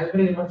you? My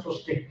husband is not so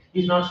strict.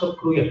 He's not so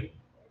cruel.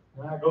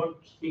 Don't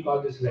speak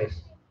all these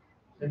lies.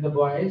 Then the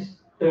boys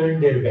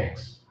turned their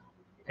backs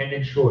and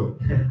then showed.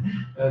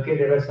 Okay,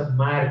 there were some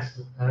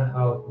marks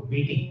of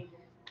beating.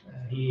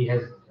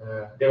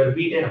 They were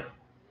beaten up.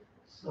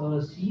 So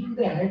seeing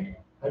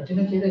that,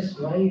 Arjunacharya's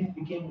wife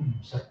became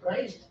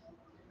surprised.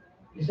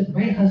 He said,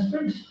 "My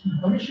husband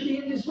punished me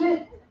in this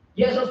way?"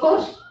 "Yes, of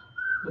course."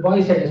 The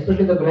boy said,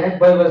 especially the black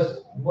boy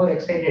was more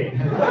excited to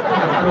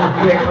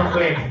hear a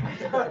complaint.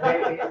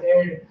 He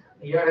said,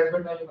 "Your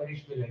husband only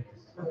punished me like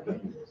this."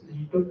 So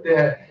he took the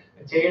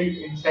child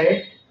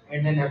inside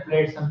and then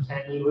applied some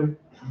sandalwood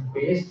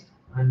paste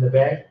on the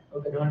back.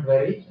 "Okay, don't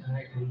worry,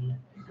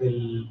 it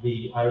will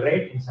be all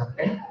right in some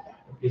time.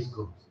 Please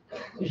go."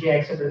 So she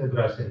accepted the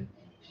grocery.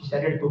 She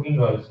started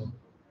cooking also,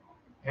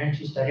 and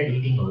she started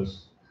eating also.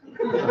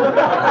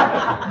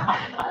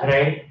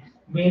 Right?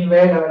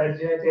 Meanwhile, our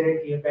Arjunacharya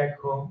came back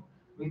home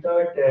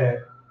without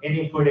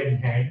any food in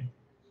hand,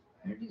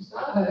 and he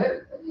saw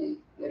her.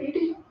 "You're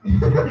eating."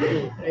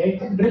 Right?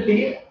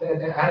 Really,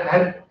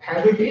 her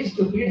habit is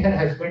to feed her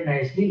husband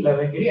nicely,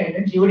 lovingly, and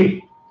then she would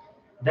eat.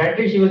 That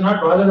day she was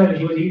not bothered when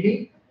she was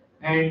eating,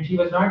 and she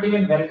was not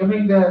even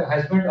welcoming the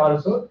husband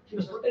also. She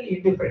was totally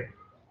indifferent.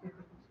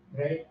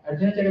 Right?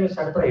 Arjunacharya was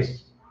surprised.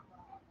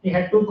 He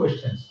had two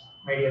questions,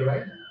 my dear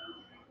wife.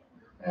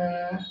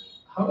 uh,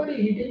 how are you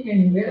eating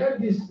and where are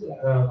these,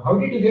 how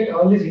did you get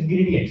all these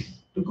ingredients?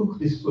 to cook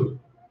this food.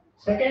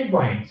 Second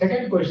point,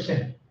 second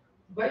question,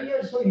 why you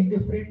are so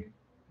indifferent?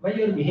 Why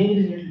your behavior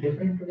is a little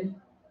different today?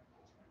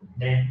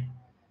 Then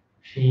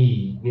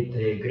she, with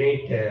a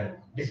great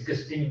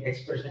disgusting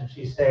expression,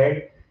 she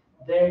said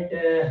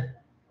that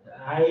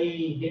I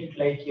didn't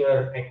like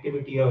your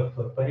activity of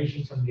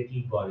punishing some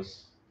little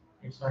boys.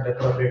 It's not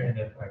appropriate on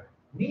your part.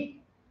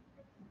 Me?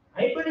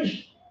 I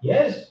punish.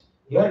 Yes,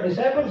 your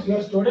disciples,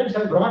 your students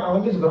have brought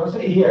all this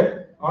grocery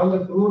here, all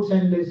the fruits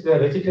and this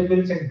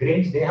vegetables and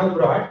grains they have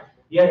brought.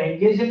 You are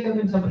engaging them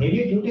in some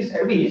heavy duty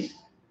service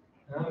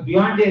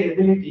beyond their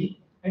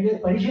ability, and you are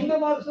punishing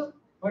them also.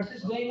 What's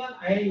this going on?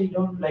 I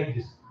don't like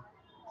this.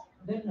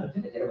 Then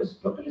Arjuna was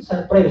totally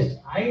surprised.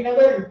 I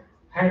never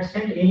had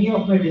sent any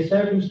of my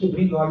disciples to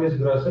bring all this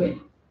grocery,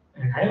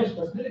 and I was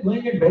personally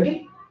going and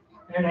begging,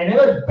 and I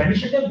never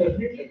punished them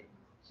definitely.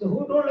 So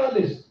who told all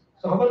this?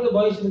 So how are the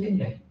boys looking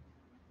like?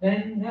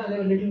 Then yeah, there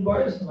were little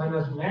boys. One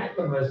was black,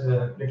 one was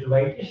little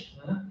whitish.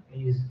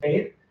 His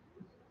hair.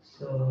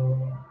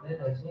 So then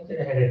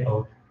Arjuna had it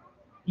out.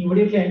 He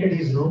immediately entered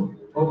his room,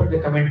 opened the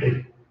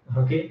commentary.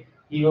 Okay,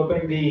 he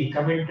opened the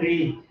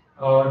commentary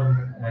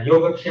on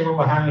Yogakshema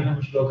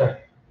Mahamiham Shloka.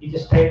 He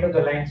just tightened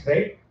the lines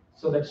right,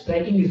 so that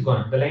striking is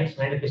gone. The lines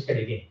manifested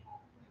again.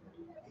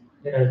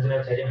 Then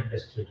Arjuna Charya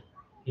understood.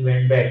 He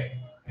went back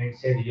and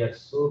said, "You are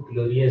so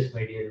glorious,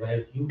 my dear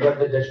wife. You got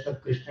the darshan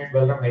of Krishna and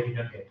Balaram. I did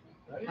not get."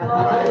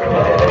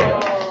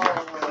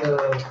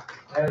 So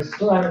I was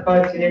so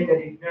unfortunate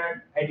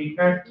that I did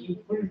not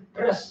keep full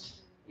trust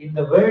in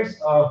the words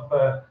of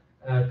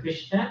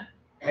Krishna.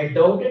 I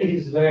doubted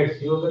his words,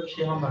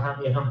 Yogakshema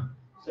Mahamyaham.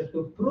 So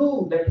to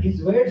prove that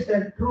his words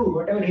are true,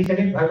 whatever he said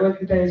in Bhagavad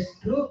Gita is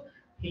true,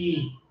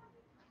 he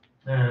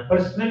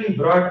personally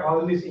brought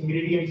all these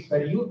ingredients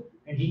for you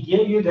and he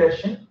gave you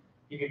darshan.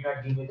 He did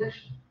not give me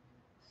darshan.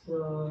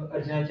 So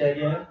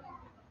Arjunacharya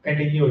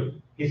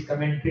continued his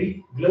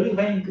commentary,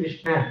 glorifying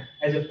Krishna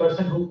as a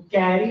person who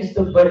carries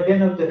the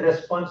burden of the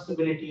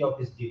responsibility of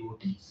his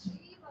devotees.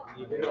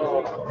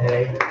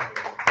 Right?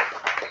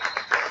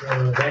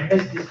 So when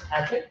does this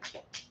happen?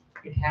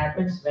 It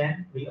happens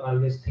when we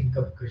always think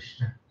of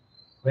Krishna.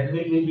 When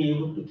will we be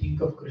able to think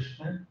of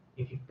Krishna?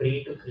 If you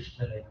pray to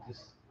Krishna like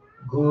this.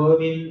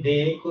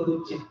 Govinde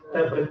kuru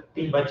chitta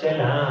vritti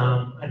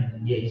vachalam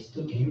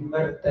anyaistu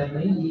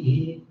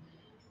kivartanai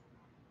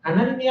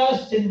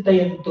ananyas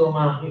chintayanto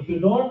mam. If you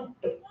don't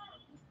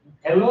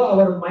allow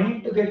our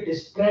mind to get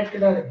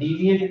distracted or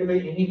deviated by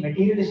any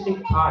materialistic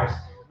thoughts,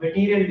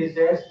 material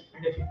desires,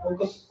 and if you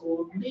focus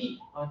only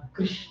on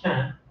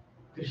Krishna,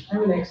 Krishna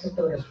will accept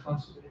our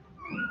responsibility,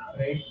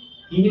 right?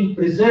 He will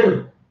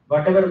preserve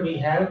whatever we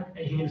have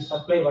and he will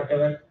supply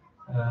whatever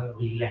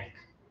we lack.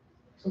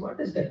 So what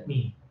does that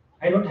mean?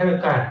 I don't have a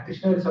car.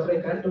 Krishna will supply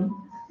a car to me.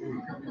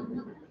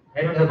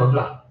 I don't have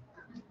bangla.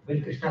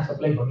 Will Krishna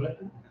supply bangla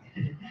to me?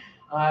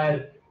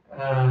 or,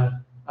 uh,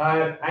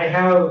 or I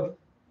have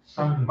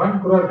some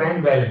 1 crore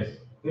bank balance.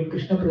 Will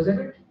Krishna preserve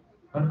it?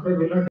 1 crore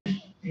will not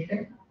be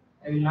anytime.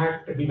 I will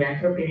not be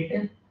bankrupt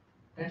anytime.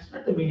 That's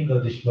not the meaning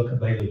of this shloka,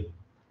 by the way.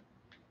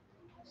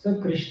 So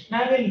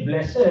Krishna will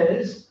bless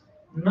us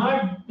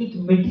not with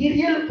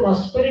material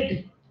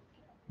prosperity.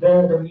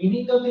 The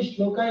meaning of this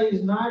shloka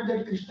is not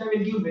that Krishna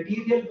will give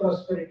material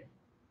prosperity.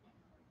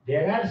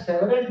 There are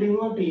several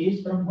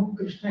devotees from whom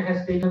Krishna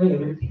has taken away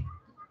everything.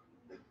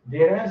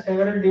 There are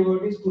several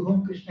devotees to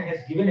whom Krishna has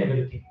given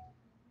everything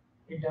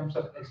in terms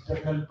of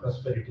external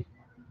prosperity.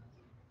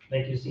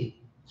 Like you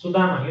see,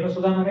 Sudama, you know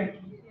Sudama, right?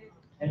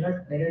 I'm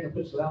not narrating the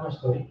full Sudama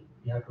story.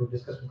 You have to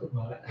discuss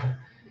Mukunda.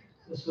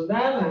 So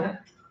Sudama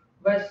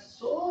was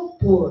so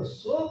poor,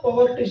 so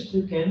poverty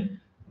stricken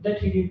that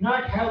he did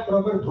not have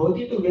proper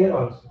dhoti to wear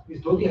also.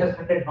 His dhoti has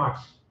 100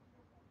 knots.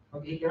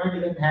 Okay, he cannot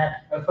even have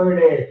afford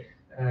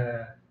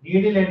a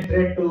needle and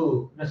thread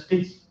to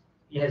stitch.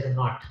 He has a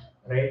knot,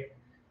 right?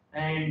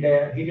 And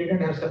he didn't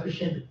have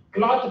sufficient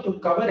cloth to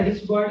cover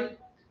his body.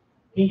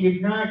 He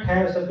did not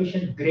have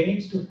sufficient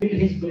grains to fill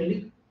his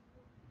belly,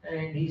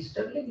 and he's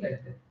struggling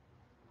like that.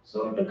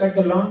 So, to cut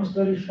the long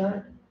story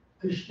short,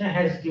 Krishna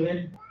has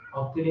given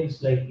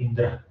opulence like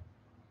Indra.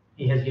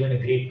 He has given a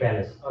great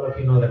palace. All of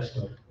you know that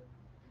story.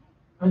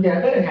 On the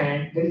other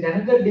hand, there is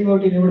another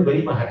devotee named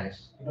Bali Maharaj.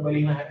 You know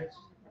Bali Maharaj?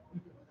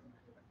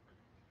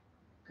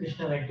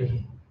 Krishna went to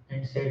him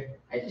and said,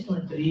 I just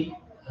want 3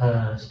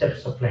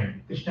 steps of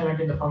land. Krishna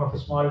went in the form of a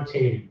small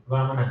child,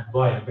 Vamana,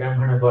 boy,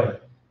 Brahmana boy,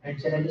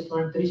 and said, I just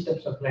want 3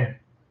 steps of land.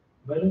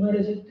 Bali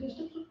Maharaj said, 3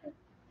 steps of land?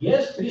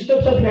 Yes, 3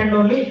 steps of land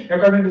only,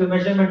 according to the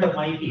measurement of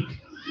my feet.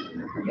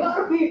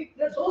 Your feet,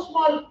 they're so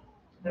small,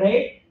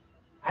 right?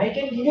 I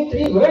can give you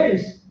 3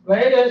 words.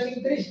 Why are you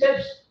asking 3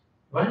 steps?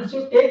 Once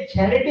you take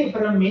charity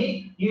from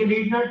me, you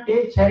need not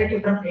take charity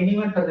from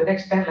anyone for the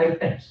next 10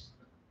 lifetimes.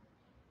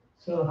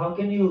 So how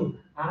can you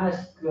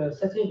ask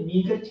such a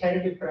meager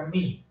charity from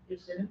me?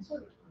 It's an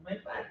insult on my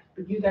part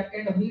to give that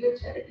kind of meager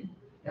charity.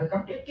 You have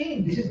come to a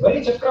king. This is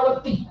Bali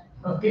Chakravarti.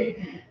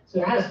 Okay?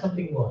 So ask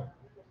something more.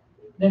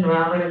 Then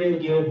Vamanadev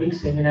gave a big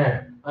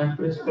seminar on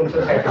principles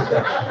of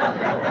satisfaction.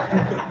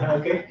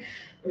 Okay?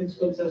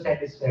 Principles of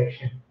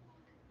satisfaction.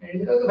 And he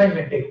said, okay, fine,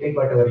 man, take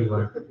whatever you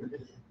want.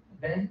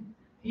 Then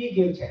he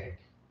gave charity.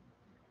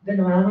 Then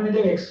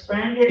Ramanadev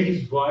expanded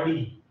his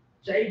body,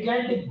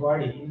 gigantic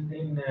body.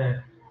 In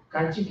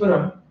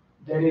Kanchipuram,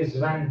 there is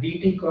one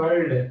deity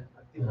called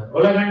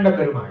Olaganda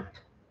Perumal,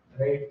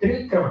 right?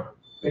 Trivikrama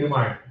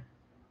Perumal.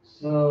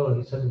 So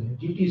his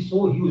deity is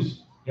so huge.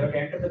 You have to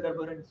enter the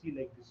Garbhagriha and see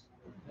like this,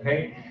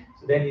 right?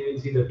 So then you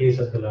will see the face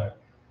of the Lord.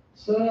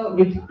 So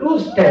with two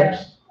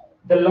steps,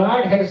 the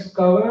Lord has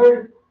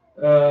covered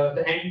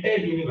the entire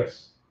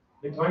universe.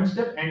 With one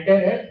step,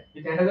 entire earth.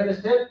 With another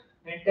step,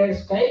 entire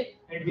sky.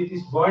 And with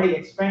his body,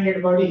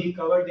 expanded body, he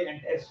covered the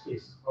entire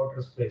space,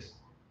 outer space.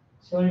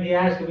 So when he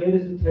asked, where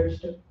is the third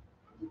step?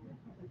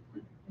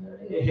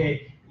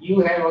 You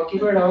have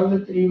occupied all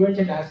the three words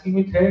and asking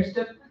me third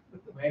step?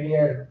 My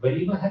dear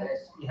Bali Maharaj,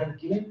 you have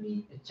given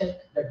me a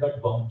check that got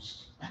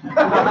bounced.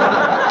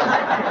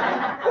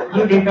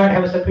 You did not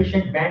have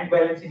sufficient bank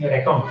balance in your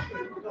account.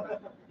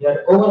 You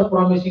are over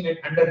promising and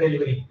under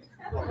delivering.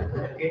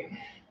 Okay,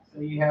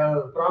 so you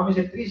have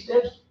promised three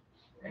steps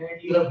and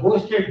you have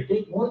boasted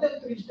take more than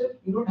three steps.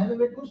 You don't have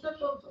even two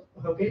steps also.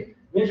 Okay,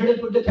 where should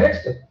I put the third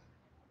step?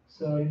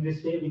 So in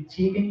this way, with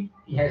cheating,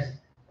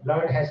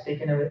 Lord has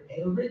taken away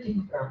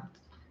everything from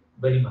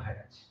Bali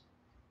Maharaj.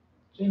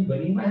 So in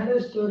Bali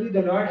Maharaj's story,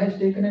 the Lord has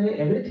taken away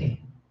everything.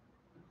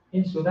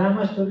 In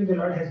Sudama's story, the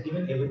Lord has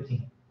given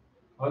everything,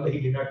 although he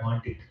did not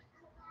want it.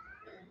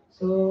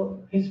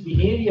 So his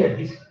behavior,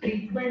 his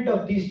treatment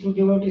of these two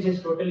devotees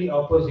is totally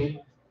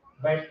opposite,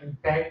 but in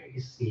fact it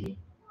is same.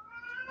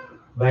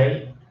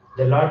 Why?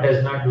 The Lord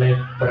does not like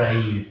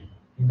pride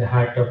in the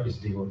heart of his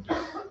devotees.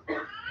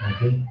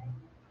 Okay.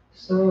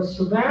 So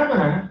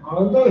Sudama,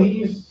 although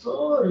he is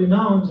so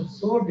renounced,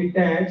 so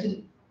detached,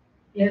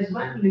 he has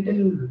one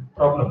little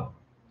problem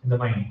in the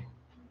mind.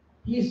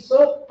 He is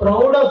so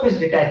proud of his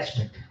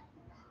detachment.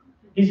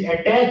 He is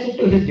attached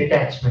to his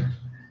detachment.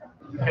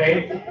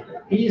 Right?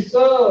 He is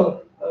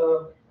so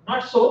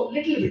not so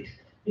little bit.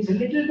 He's a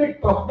little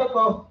bit puffed up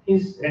of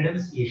his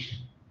renunciation.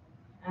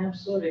 I am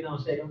so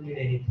renounced. I don't need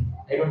anything.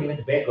 I don't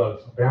even beg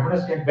also.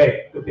 Brahmanas can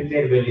beg to fill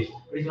their bellies,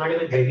 but he's not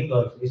even begging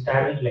also. He's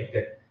starving like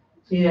that.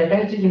 So he's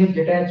attached to his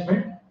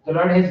detachment. The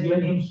Lord has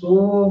given him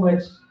so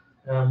much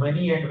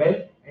money and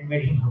wealth and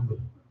made him humble.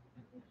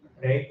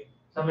 Right?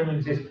 Someone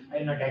will say, I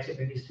will not accept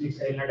any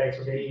sweets. I will not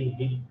accept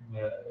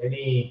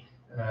any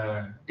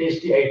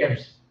tasty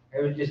items.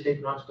 I will just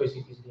take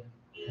non-spicy khichdi.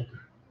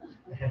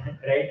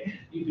 Right?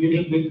 You feed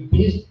him big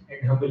feast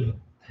and humble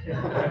him.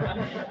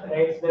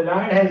 Right? So the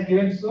Lord has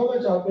given so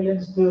much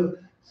opulence to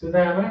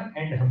Sudama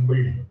and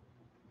humbled him.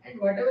 And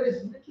whatever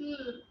is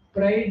little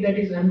pride that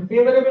is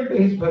unfavorable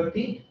to his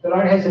bhakti, the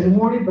Lord has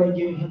removed it by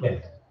giving him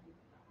wealth.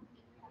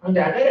 On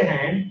the other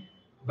hand,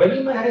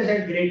 Bali Maharaj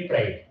had great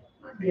pride.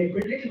 Not great,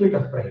 but little bit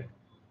of pride.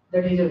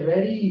 That he is a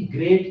very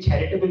great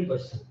charitable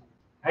person.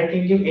 I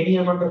can give any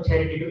amount of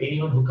charity to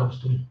anyone who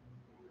comes to me.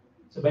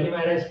 So Bali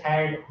Maharaj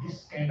had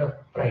this kind of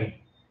pride.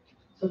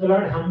 So the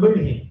Lord humbled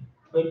him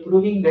by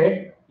proving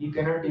that you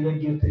cannot even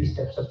give three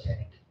steps of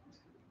charity.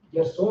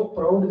 You are so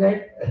proud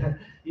that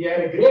you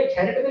are a great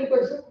charitable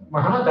person,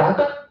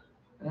 Mahadata,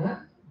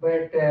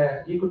 but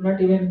you could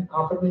not even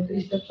offer me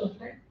three steps of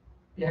time.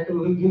 You have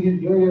to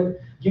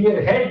give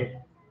your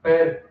head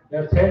for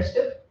your third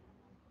step.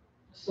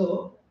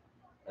 So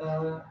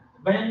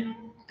when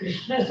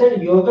Krishna said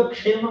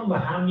Yogakshemam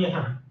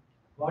Vahamyaham,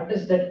 what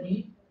does that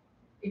mean?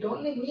 It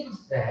only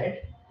means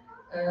that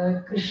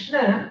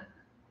Krishna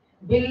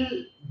will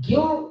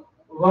give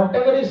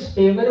whatever is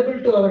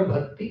favorable to our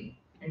bhakti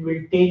and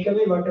will take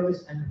away whatever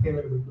is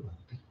unfavorable to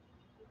bhakti.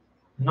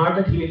 Not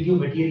that he will give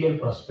material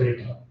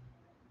prosperity.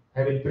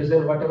 I will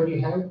preserve whatever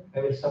you have,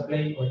 I will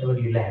supply whatever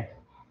you lack.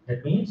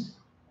 That means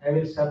I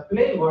will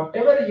supply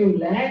whatever you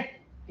lack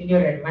in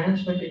your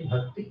advancement in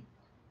bhakti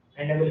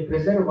and I will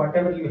preserve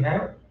whatever you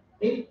have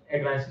in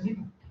advancing in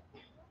bhakti.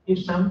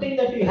 If something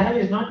that you have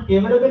is not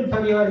favorable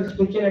for your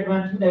spiritual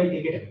advancement, I will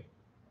take it away.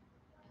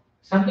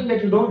 Something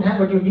that you don't have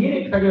but you need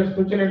it for your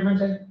spiritual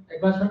advancement,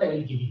 I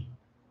will give you.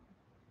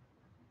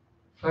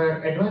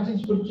 For advancing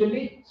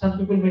spiritually, some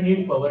people may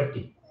need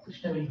poverty.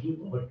 Krishna will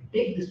give poverty.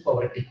 Take this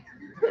poverty.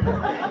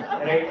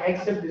 Right?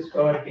 Accept this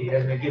poverty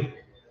as a gift.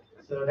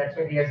 So that's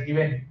what he has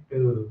given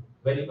to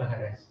Bali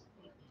Maharaj.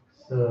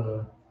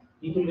 So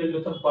people will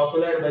become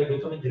popular by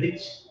becoming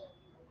rich,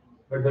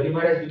 but Bali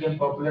Maharaj became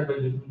popular by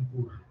becoming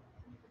poor.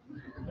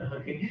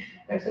 Okay,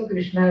 that's how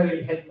Krishna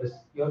will help us.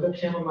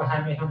 Yogakshema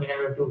Mahameham we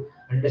have to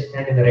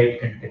understand in the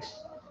right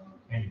context.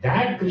 And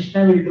that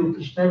Krishna will do.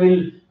 Krishna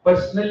will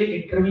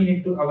personally intervene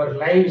into our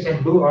lives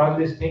and do all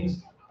these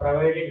things,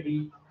 provided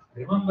we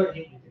remember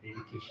him with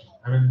dedication.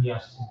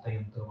 Ananyas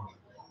Chintayantoma.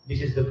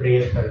 This is the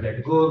prayer for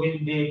that.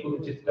 Govinde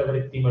Kuru Chitta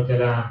Vritti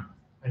Machalam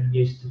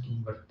Anyestu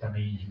Kim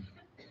Vartanaihi.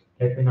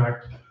 Let me not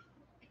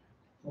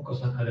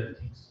focus on other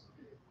things.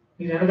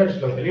 Here's another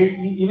shloka,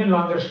 even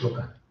longer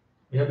shloka.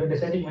 We have been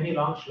reciting many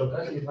long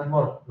shlokas. Here's one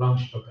more long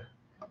shloka.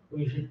 So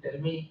you should tell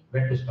me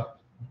when to stop.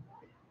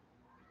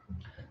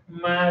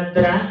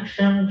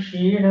 Matraksham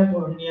Kshina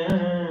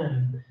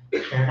Punyan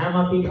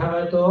क्षणमपि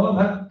भवतो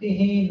भक्तिः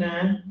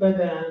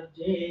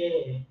नान्पदाब्जे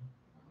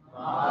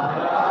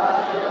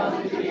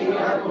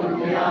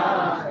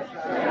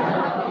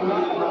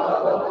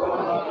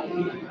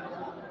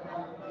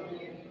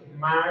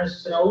मा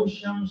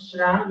श्रौषं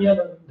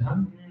श्राव्यबन्धं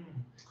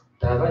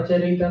तव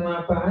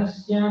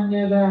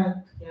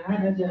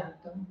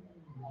चरितमपास्यान्यदाख्यानजातम्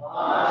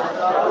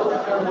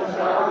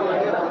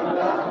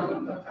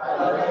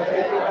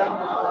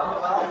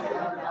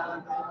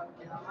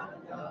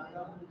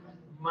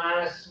मा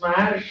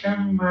स्मार्षं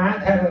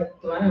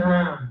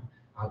माधवत्वाम्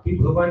अपि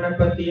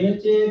भुवनपते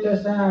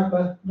चेतसा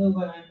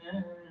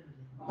बह्नुवानान्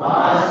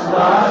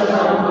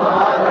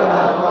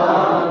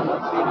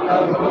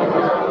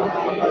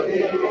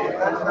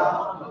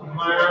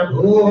मा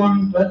भुवं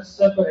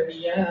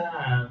त्वत्सपर्या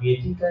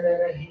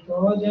व्यतिकररहितो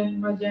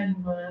जन्म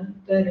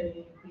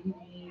जन्मान्तरेऽपि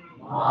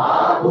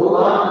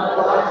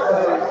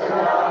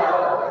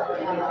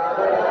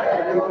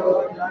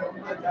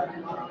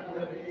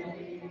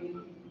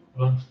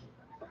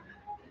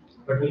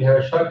But we'll have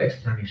a short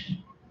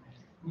explanation.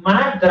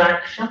 Ma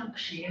draksham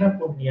kshina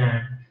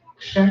punyan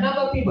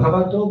kshanavapi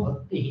bhavato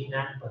bhakti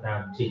hinan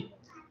padabje.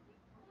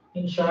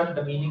 In short,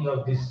 the meaning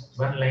of this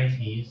one line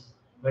is,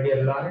 my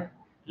dear Lord,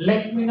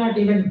 let me not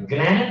even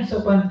glance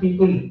upon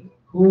people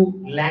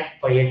who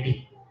lack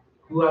piety,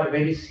 who are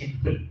very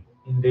sinful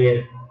in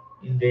their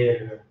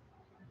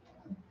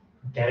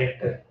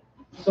character.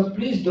 So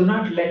please do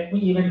not let me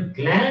even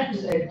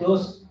glance at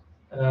those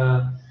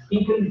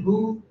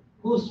people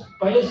whose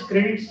pious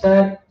credits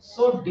are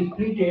so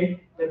depleted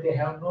that they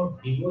have no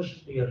devotion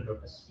to your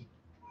lotus feet.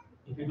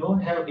 If you don't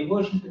have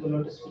devotion to the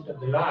lotus feet of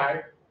the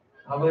Lord,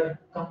 our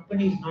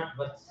company is not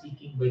worth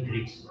seeking by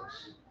great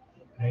souls.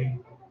 Right?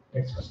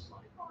 That's first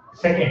point.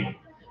 Second,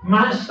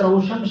 Mas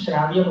Rausham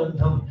Shravya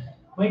Bandham.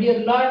 My dear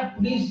Lord,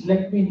 please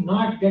let me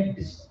not get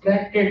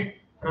distracted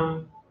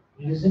from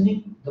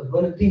listening the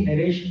worthy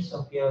narrations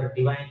of your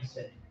divine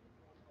self.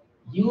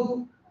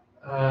 You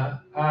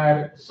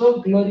are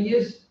so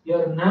glorious.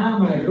 Your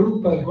Nama,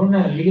 Rupa,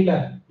 Guna,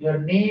 Leela, your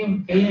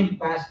name, fame,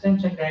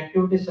 pastimes, and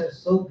activities are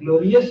so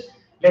glorious.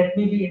 Let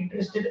me be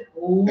interested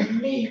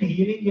only in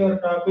hearing your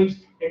topics.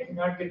 Let me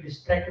not get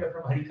distracted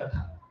from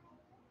Harikatha.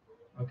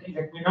 Okay,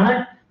 let me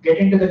not get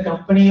into the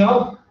company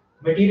of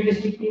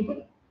materialistic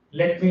people.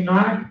 Let me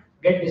not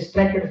get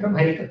distracted from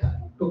Harikatha.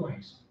 2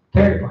 points.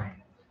 Third point.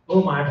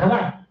 Oh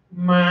Madhava,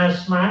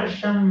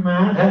 Smarsham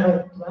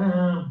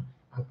Madhavatvam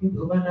Api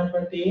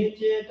Bhuvanapate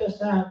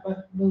Chetasa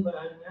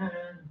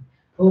Padnuvanan.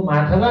 Oh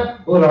Madhava,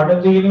 oh Lord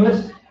of the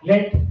universe,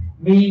 let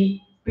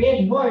me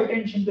pay more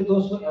attention to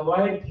those who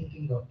avoid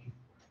thinking of you.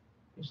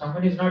 If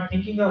someone is not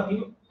thinking of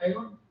you, I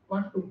don't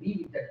want to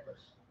be with that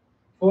person.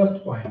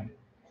 Fourth point.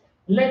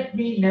 Let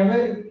me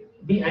never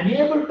be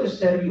unable to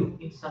serve you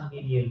in some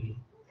menial way.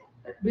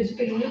 That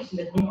basically means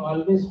let me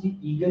always be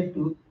eager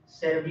to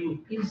serve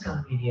you in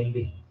some menial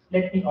way.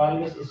 Let me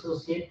always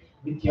associate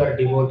with your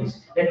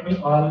devotees. Let me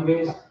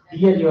always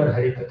hear your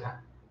Harikatha.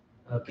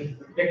 Okay.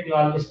 Let me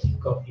always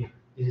think of you.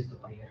 This is the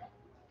prayer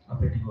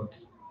of a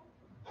devotee.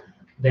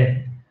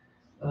 Then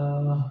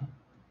I'll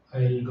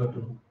go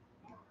to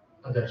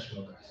other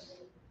shlokas.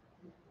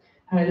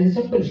 This is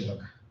a simple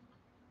shloka.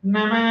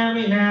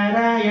 Namami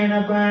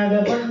Narayana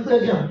Pada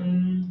Pankajam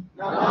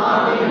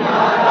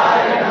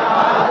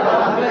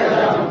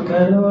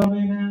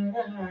Karomi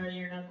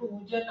Narayana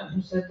Pujanam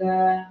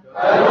Sada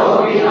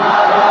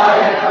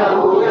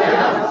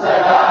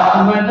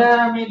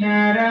Vadami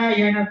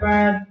Narayana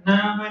Pad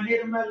Nama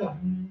Nirmalam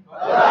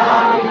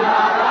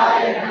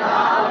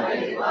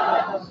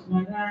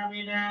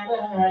Smarami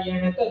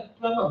Narayana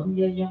Tattvam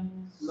Avyayam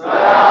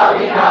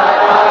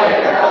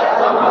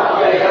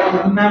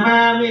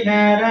Namami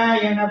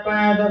Narayana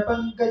Pada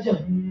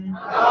Pankajam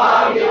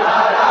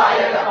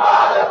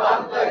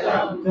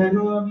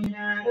Karomi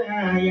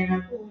Narayana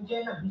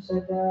Pujanam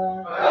Sada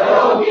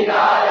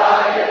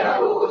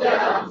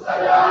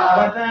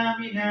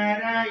Vadami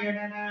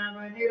Narayana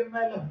Nama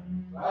Nirmalam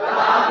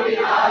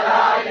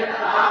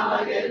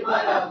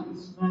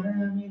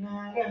Smarami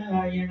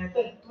Narayana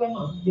Tattvam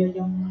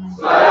Avyayam.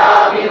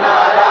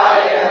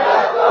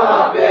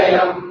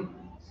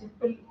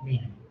 Simple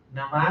meaning.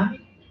 Namami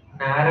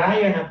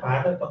Narayana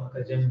Pada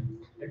Pankajam.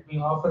 Let me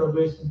offer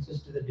obeisances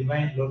to the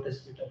divine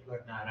lotus feet of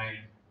Lord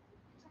Narayana.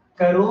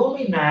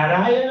 Karomi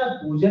Narayana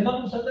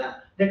Pujanam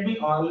Sada. Let me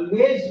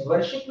always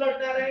worship Lord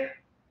Narayana.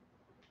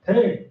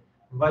 Third,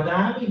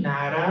 Vadami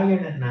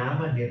Narayana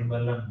Nama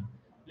Nirmalam.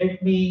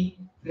 Let me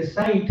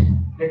recite,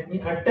 let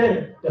me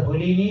utter the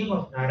holy name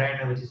of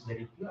Narayana, which is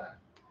very pure.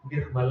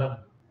 Nirmalam,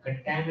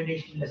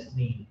 contaminationless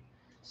name.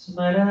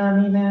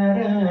 Smarami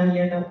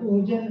Narayana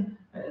Pujan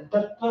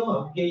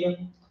Tattvam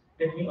Avyayam.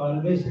 Let me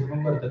always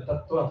remember the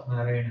Tattva of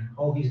Narayana,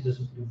 how he is the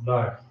Supreme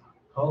Lord,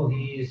 how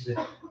he is the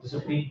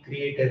Supreme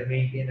Creator,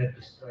 Maintainer,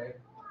 Destroyer.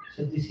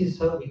 So this is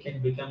how we can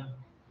become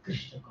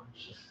Krishna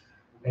conscious,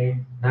 right?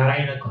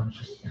 Narayana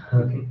conscious.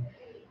 Okay.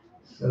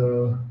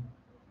 So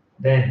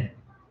then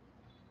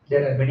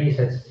there are many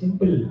such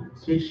simple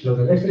sweet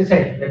shlokas. Let's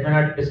recite. Let me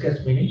not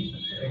discuss meaning.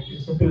 Right?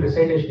 Simple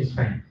recitation is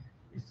fine.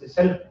 It's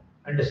self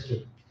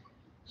understood.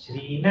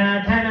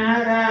 Srinath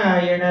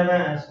Narayana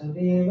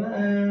Vasudeva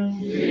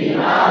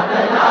Srinath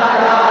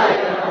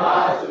Narayana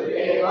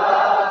Vasudeva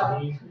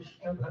Shri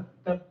Krishna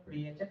Bhakta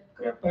Priya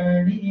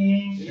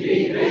Chakrapani Shri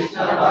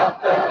Krishna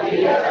Bhakta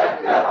Priya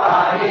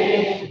Chakrapani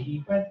Shri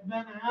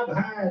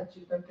Padmanabha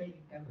Achyuta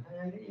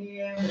Kaitavare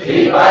Shri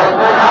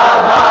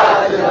Padmanabha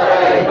Achyuta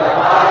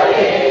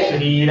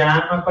Shri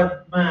Rama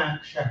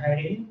Padmaksha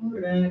Hare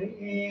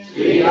Murare.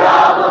 Shri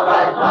Rama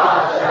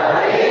Padmaksha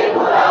Hare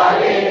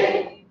Murare.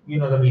 You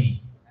know the meaning.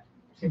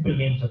 Simple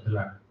names of the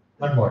Lord.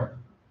 One word.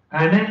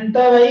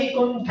 Ananta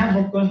Vaikuntha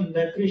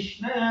Mukunda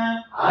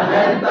Krishna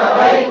Ananta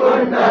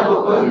Vaikuntha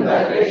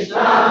Mukunda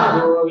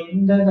Krishna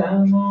Govinda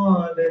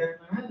Damodara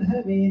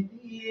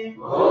Madhaveti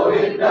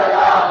Govinda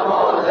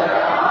Damodara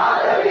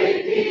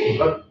Madhaveti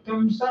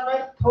Bhaktum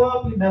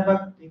Samarthopi na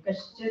Bhakti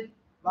Kaschit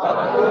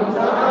Bhaktum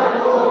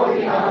Samartho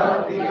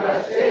Vinabhakti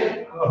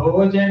Kaschit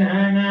Aho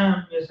Jananam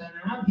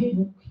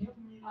Vyasanabhimukhyam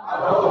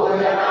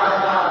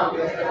Ahojananam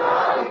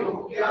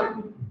Vyasanabhimukhyam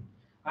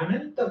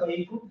Ananta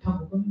Vaikuntha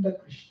Mukunda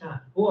Krishna.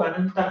 Oh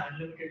Ananta,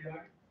 unlimited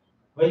Lord.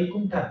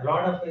 Vaikuntha,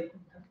 Lord of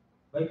Vaikuntha.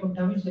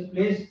 Vaikuntha means a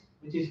place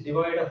which is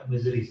devoid of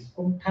miseries.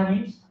 Kuntha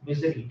means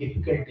misery,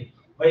 difficulty.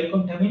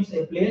 Vaikuntha means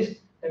a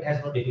place that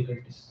has no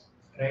difficulties.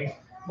 Right?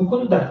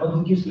 Mukunda, one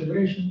who gives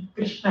liberation.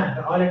 Krishna,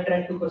 the all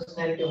attractive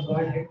personality of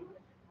Godhead.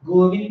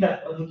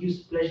 Govinda, one who gives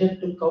pleasure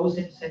to cows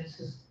and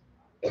senses.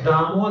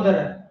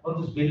 Damodara, one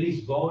whose belly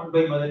is bound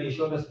by Mother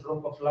Yashoda's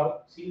stroke of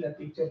love. See that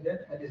picture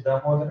there? That is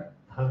Damodara.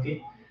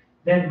 Okay.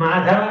 Then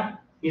Madhava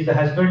is the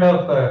husband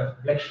of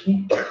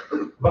Lakshmi.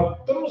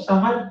 Bhaktum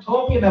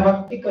samarthopi na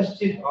bhakti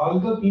kaschit.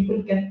 Although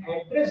people can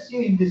address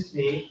you in this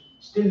way,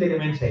 still they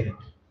remain silent.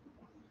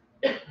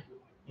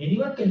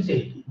 Anyone can say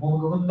it.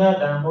 Mukunda,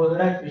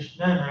 Damodara,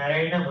 Krishna,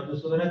 Narayana,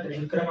 Madhusudana,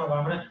 Trivikrama,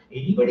 Vamana.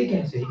 Anybody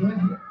can say. Anyone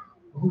here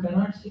who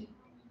cannot say,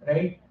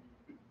 right?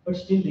 But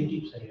still they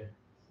keep silent.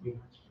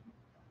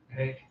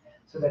 Right?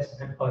 So that's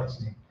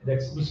unfortunate.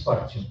 That's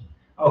misfortune.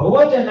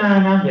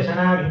 Ahojananam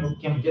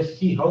Vyasanabhimukyam. Just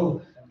see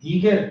how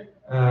eager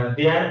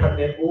they are for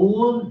their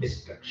own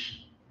destruction.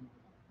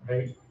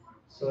 Right?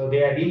 So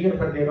they are eager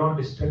for their own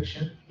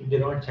destruction if they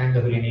don't chant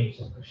the holy names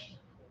of Krishna.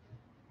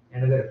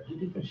 Another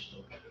beautiful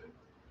story.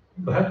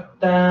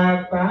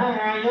 Bhakta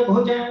Paya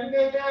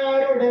Bhujanga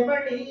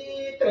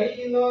Garudamani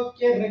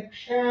Trailokya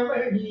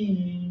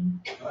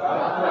Rakshamani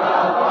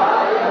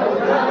Bhaktapaya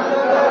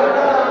Bhujanga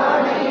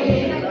Garudamani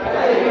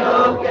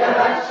Trailokya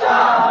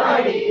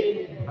Rakshamani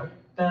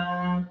Bhakta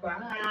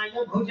Paya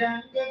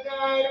Bhujanga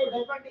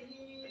Garudamani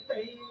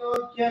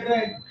Trailokya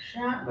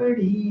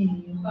Rakshamani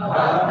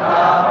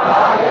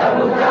Bhaktapaya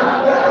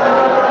Bhujanga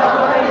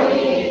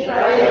Garudamani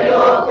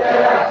Trailokya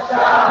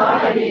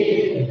Rakshamani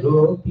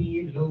Gopi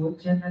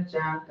Lochana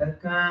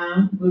Chatakam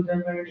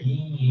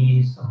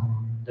Budamani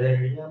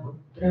Saundarya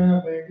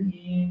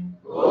Mudramani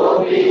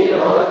Gopi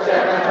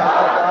Lochana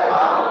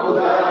Chatakam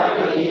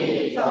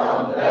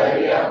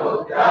Saundarya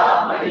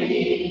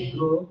Mudramani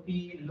Gopi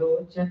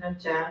Lochana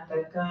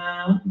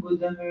Chatakam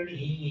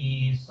Budamani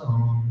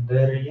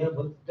Saundarya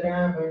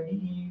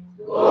Mudramani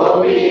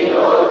Gopi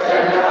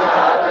Lochana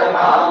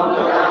Chatakam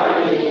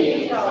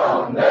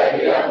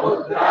Saundarya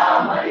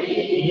Mudramani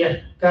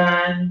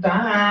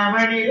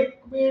Kantamani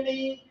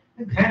Rukmini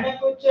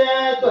Ghanakucha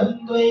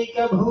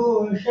Dvandvaika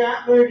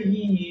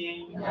Bhushamani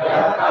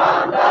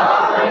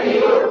Kantamani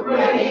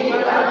Rukmini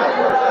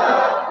Ghanakucha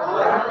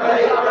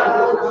Dvandvaika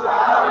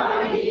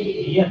Bhushamani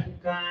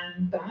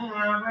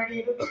Kantamani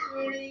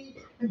Rukmini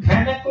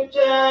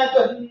Ghanakucha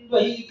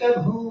Dvandvaika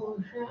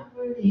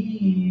Bhushamani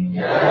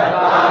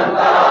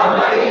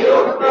Kantamani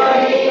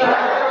Rukmini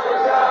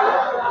Ghanakucha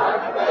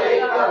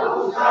Dvandvaika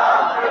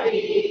Bhushamani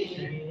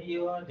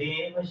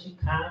Deva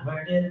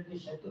Shikhamani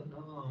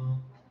Dishatuno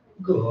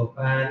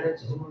Gopala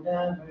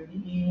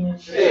Chudamani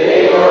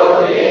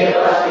Shreyo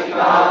Deva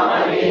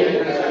Shikhamani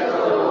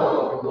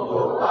Dishatuno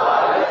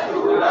Gopala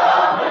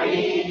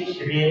Chudamani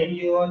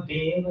Shreyo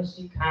Deva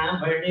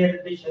Shikhamani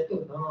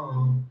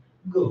Dishatuno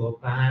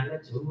Gopala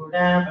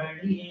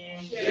Chudamani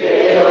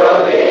Shreyo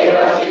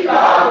Deva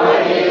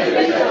Shikhamani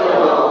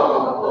Dishatuno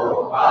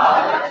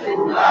Gopala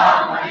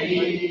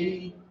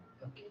Chudamani.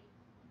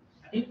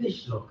 In this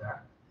shloka,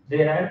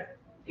 there are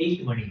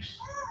 8 manis.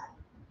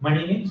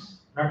 Mani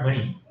means not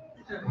money.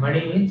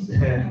 Money means a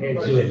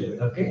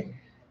jewel. Okay.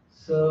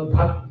 So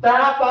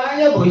Bhakta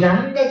Paya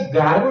Bhujanga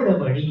Garuda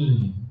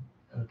Mani.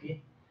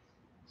 Okay.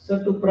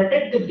 So to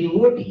protect the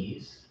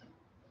devotees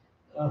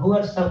who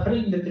are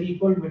suffering the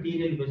threefold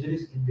material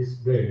miseries in this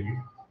world,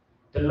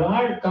 the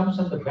Lord comes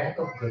on the back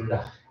of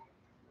Garuda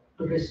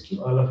to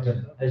rescue all of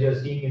them. As you are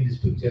seeing in this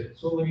picture,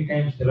 so many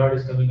times the Lord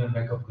is coming on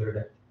back of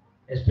Garuda.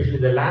 Especially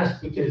the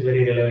last picture is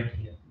very relevant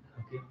here.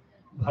 Okay.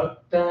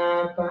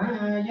 Bhakta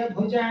Paya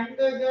Bhujanga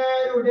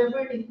Garuda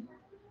Mani.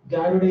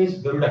 Garuda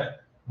is Garuda,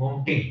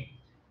 mountain.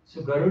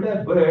 So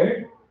Garuda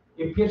bird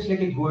appears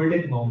like a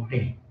golden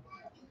mountain.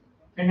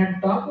 And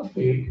on top of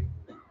it,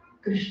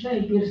 Krishna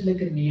appears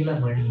like a Neela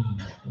Mani,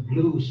 a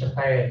blue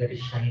sapphire that is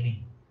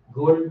shining.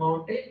 Gold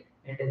mountain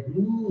and a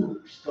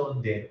blue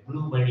stone there,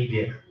 blue money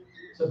there.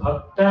 So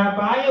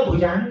Bhaktapaya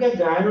Bhujanga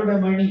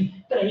Garudamani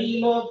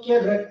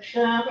Trailokya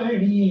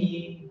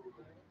Rakshamani.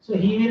 So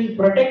he will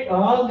protect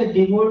all the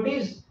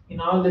devotees in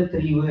all the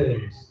three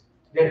worlds.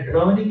 They are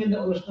drowning in the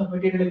ocean of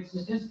material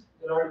existence.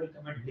 The Lord will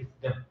come and lift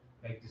them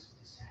like this with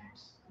his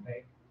hands.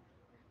 Right?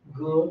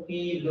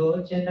 Gopi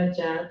Lochana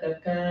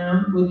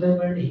Chatakam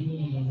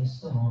Budamani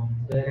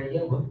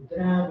Saundarya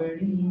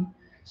Mudramani.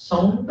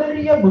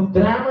 Saundarya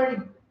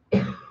Mudramani.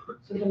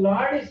 So the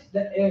Lord is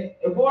the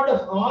abode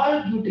of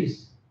all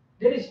beauties.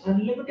 There is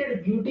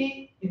unlimited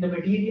beauty in the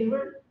material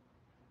world.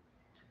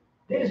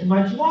 There is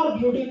much more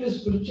beauty in the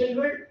spiritual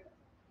world.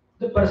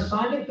 The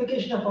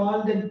personification of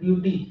all that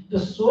beauty, the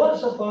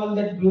source of all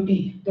that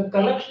beauty, the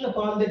collection of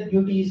all that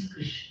beauty is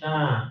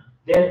Krishna.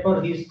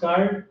 Therefore, he is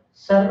called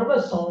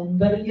Sarva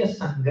Saundarya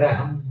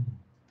Sangraham.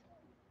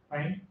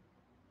 Fine.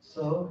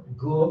 So,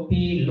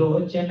 Gopi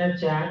Lochana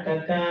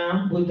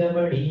Chatakam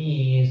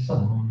Budamani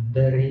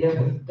Saundarya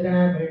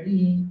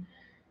Mudramani.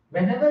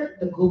 Whenever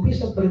the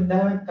gopis of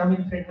Vrindavan come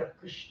in front of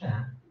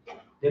Krishna,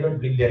 they don't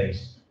blink their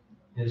eyes.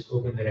 They just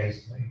open their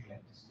eyes like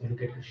this. They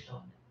look at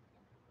Krishna.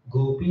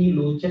 Gopi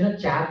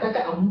Lochana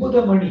Chataka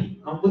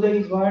Ambudamani. Ambuda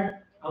is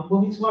what?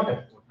 Ambu means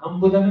water.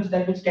 Ambuda means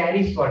that which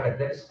carries water.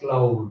 That is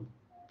cloud.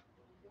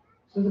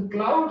 So the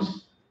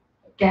clouds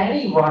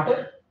carry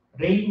water,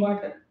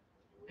 rainwater,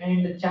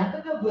 and the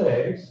Chataka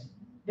birds,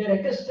 they are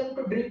accustomed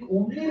to drink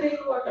only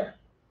rainwater.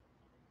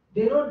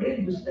 They don't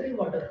drink distillery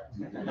water.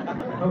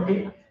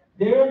 Okay,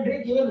 they don't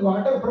drink even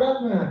water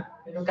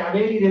from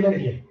Kaveri river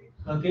here.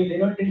 Okay, they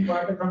don't drink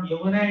water from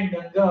Yamuna and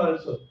Ganga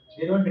also.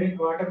 They don't drink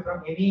water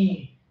from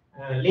any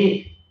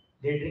lake.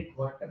 They drink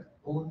water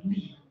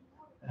only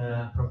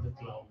from the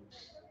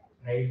clouds,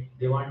 right?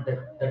 They want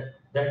that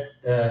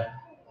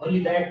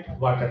only that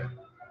water.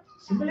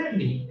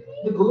 Similarly,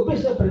 the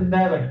gopis of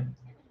Vrindavan,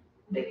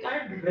 they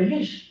can't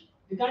relish,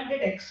 they can't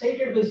get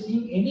excited by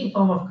seeing any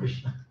form of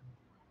Krishna.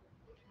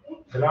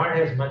 The Lord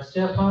has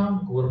Matsya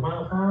form,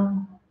 Kurma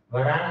form,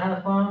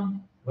 Varaha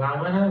form,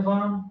 Vamana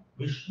form,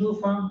 Vishnu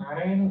form,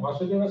 Narayana,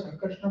 Vasudeva,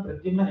 Sankarshna,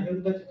 Pradyumna,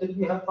 Aniruddha,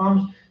 Chaturviha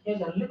forms. He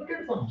has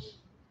unlimited forms,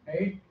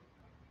 right?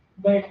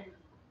 But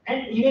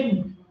and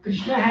even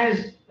Krishna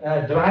has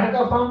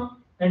Dwaraka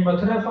form and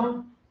Mathura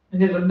form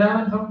and the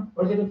Vrindavan form.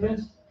 What's the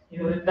difference? In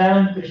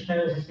Vrindavan, Krishna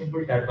has a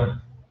simple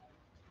turban,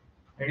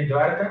 and in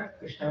Dwaraka,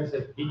 Krishna has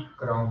a big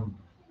crown.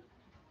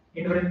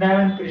 In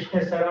Vrindavan, Krishna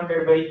is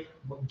surrounded by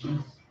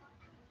monkeys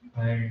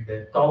and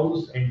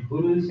cows and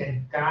bulls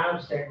and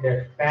calves and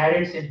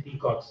parrots and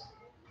peacocks.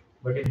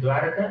 But in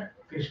Dwaraka,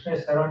 Krishna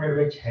is surrounded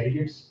by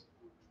chariots,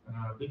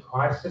 big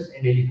horses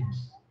and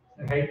elephants.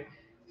 Right?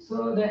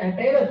 So the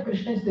attire of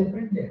Krishna is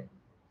different there.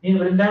 In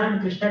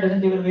Vrindavan, Krishna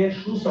doesn't even wear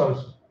shoes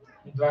also.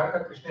 In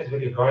Dwaraka, Krishna is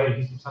very royal.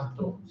 He sits on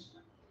thrones.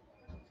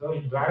 So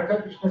in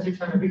Dwaraka, Krishna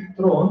sits on a big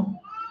throne,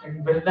 and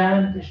in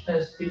Vrindavan,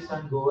 Krishna sits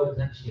on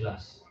Govardhan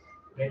Shilas.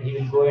 Then he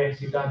will go and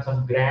sit on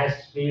some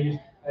grass field,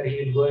 or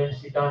he will go and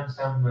sit on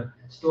some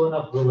stone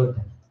of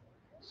Govardhan.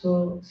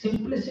 So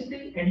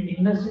simplicity and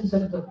innocence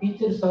are the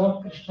features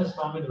of Krishna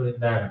Swami in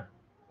Vrindavan.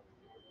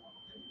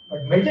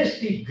 But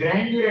majesty,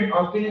 grandeur, and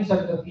opulence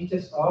are the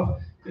features of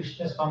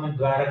Krishna Swami in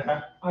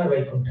Dwaraka or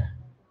Vaikuntha.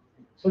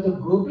 So the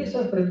gopis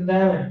of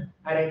Vrindavan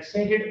are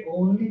excited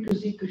only to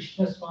see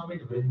Krishna Swami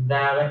in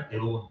Vrindavan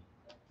alone.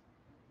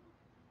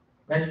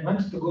 When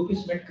once the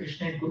gopis met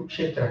Krishna in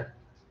Kurukshetra,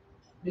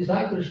 they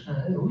saw Krishna.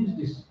 Who is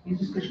this? Is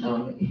this Krishna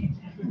only?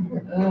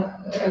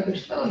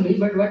 Krishna only,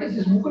 but what is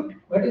this mukut?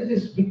 What is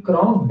this big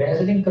crown,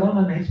 dazzling crown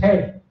on his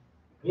head?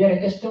 We are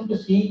accustomed to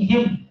seeing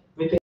him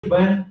with a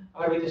ribbon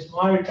or with a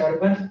small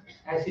turban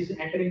as he's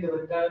entering the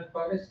Vrindavan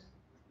forest.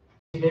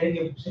 He's wearing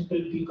a simple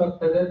peacock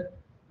feather.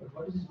 But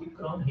what is this big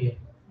crown here?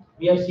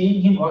 We are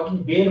seeing him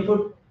walking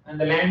barefoot on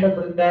the land of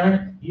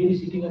Vrindavan. Here he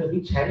is sitting on a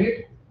big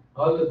chariot.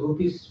 All the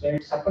gopis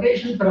felt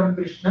separation from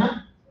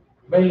Krishna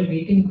while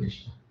meeting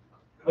Krishna,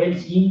 while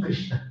seeing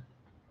Krishna.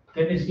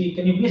 Can you see?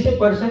 Can you miss a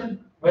person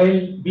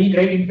while being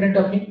right in front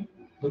of him?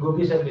 The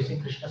gopis are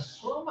missing Krishna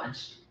so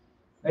much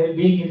while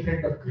being in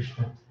front of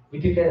Krishna.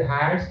 Within their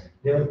hearts,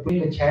 they were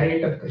pulling the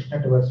chariot of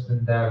Krishna towards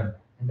Vrindavan,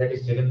 and that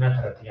is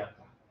Jagannath Rath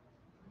Yatra.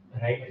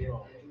 Right?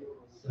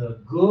 So,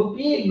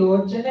 Gopi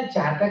Lochana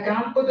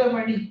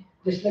Chatakamputamani.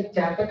 Just like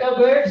Chataka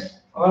birds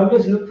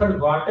always look for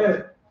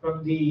water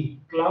from the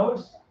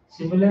clouds,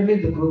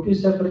 similarly, the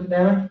gopis of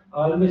Vrindavan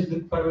always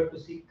look forward to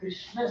see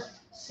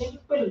Krishna's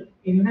simple,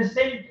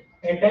 innocent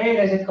attire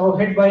as a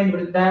cowhead boy in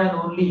Vrindavan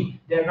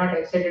only. They are not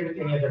excited with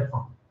any other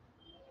form.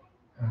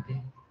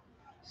 Okay.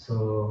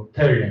 So,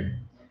 third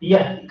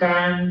line.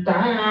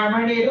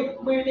 Kantamani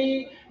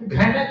Rukmini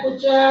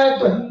Ghanakucha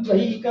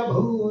Dvandvaika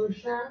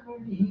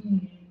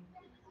Bhushamani.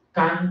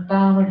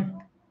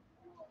 Kantamani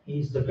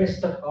is the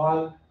best of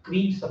all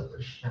queens of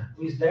Krishna.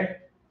 Who is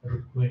that?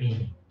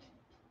 Rukmini.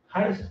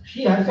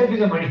 She herself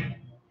is a Mani.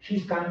 She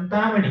is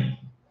Kantamani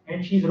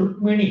and she is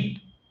Rukmini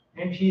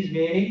and she is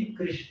wearing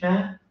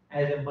Krishna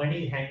as a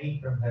Mani hanging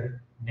from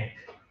her neck.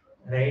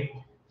 Right?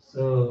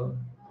 So,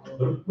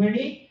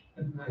 Rukmini,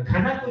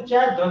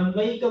 Dhanakucha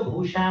Dvandvaika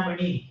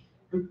Bhushamani.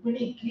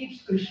 Rukmini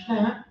keeps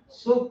Krishna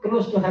so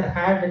close to her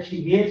heart that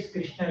she wears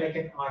Krishna like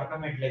an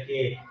ornament, like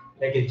a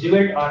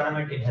jeweled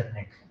ornament in her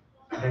neck.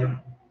 Right?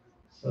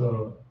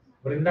 So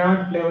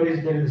Vrindavan flavor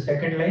is there in the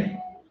second line.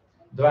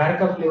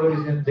 Dwarka flavor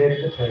is there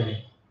in the third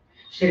line.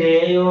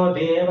 Shreyo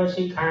Deva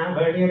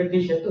Shikhamani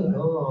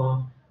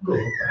Dishatuno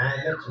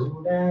Gopala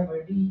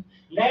Chudamani.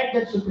 Let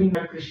that Supreme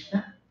Lord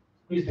Krishna,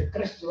 who is the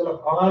crest jewel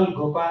of all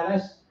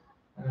Gopalas,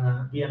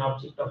 be an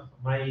object of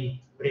my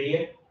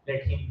prayer.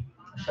 Let him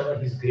shower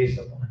his grace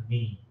upon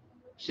me.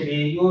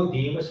 Shreyo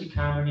Deva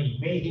Shikhamani.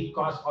 May he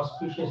cause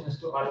auspiciousness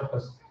to all of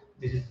us.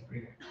 This is the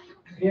prayer.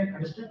 Clear?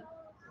 Understood?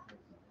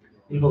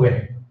 We'll move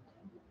ahead.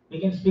 We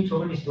can speak so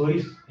many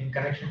stories in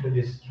connection to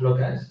these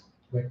shlokas,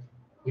 but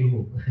we'll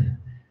move.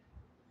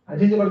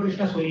 This is about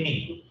Krishna's holy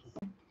name.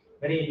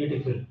 Very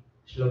beautiful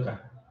shloka.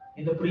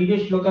 In the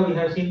previous shloka, we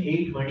have seen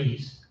 8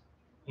 manis.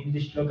 In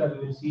this shloka,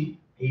 we will see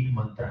 8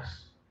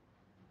 mantras.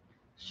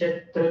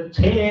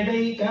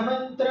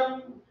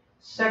 Shatrachedaikamantram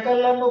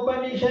sakalam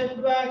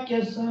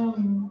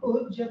upanishadvakyasam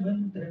pujya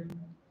mantram.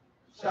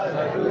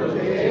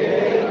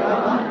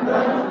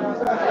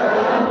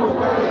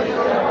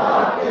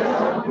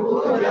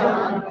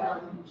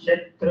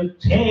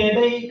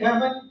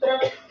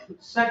 Shatrachedaikamantram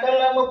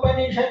sakalam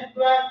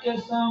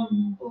upanishadvakyasam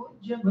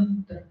pujya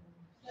mantram.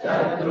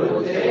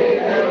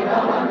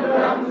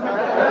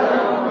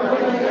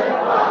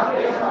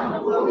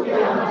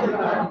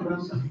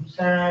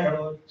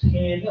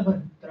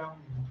 Samsarochedamantram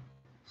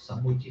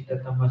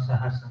samuchitatamasa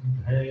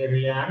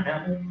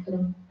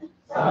samdhairyanamantram.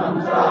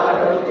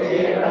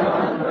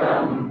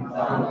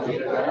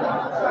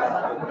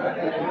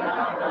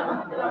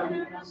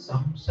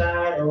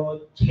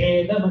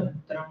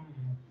 Samsarochedamantram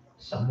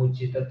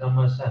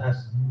samuchitatamasa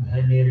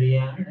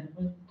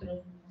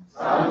samdhairyanamantram.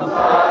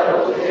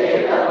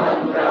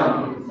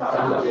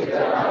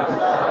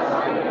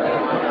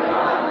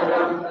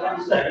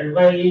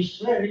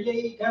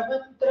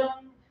 Sarvaishwaryaikamantram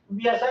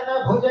vyasana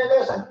bhujaga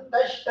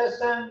sandashta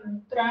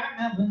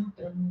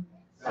santranamantram.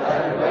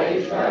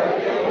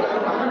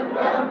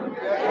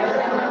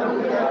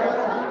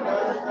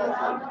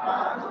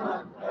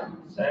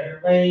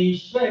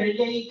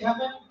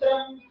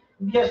 Sarvaishwaryaikamantram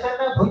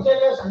vyasana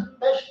bhujaga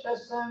sandashta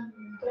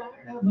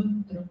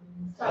santranamantram.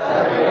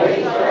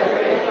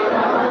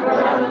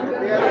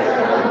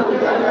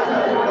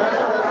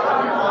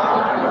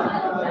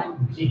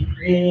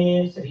 Jihve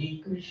Sri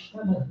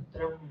Krishna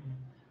mantram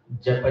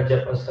japa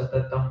japa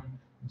satatam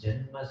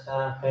janma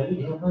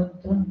safalya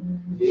mantram.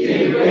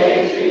 Jihve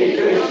Sri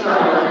Krishna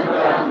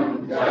mantram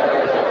japa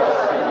japa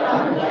satatam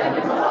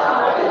janma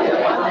safalya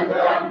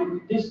mantram.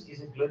 This is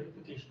a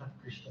glorification of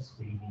Krishna's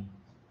holy name.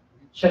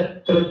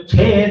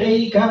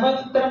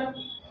 Shatruchedaikamantram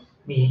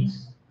means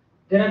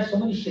there are so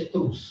many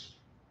shatrus.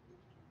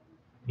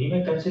 We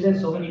may consider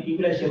so many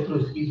people as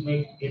shatrus. He is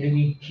my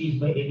enemy, she is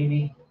my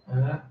enemy.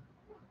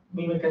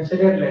 We may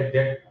consider like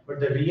that, but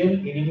the real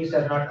enemies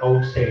are not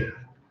outside,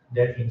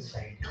 they're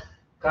inside.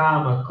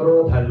 Kama,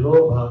 Krodha,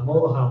 Lobha,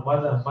 Moha,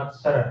 Mada,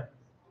 Matsara,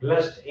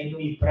 lust,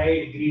 envy,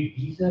 pride, greed,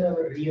 these are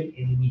our real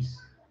enemies.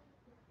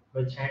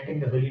 By chanting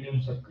the holy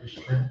names of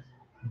Krishna,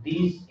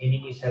 these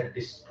enemies are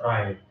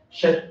destroyed.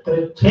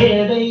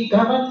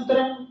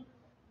 Shatrachedaikamantram.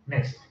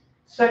 Next.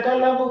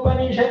 Sakalam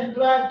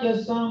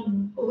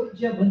Upanishadvakyasam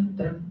Pujya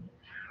Mantram.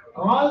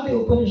 All the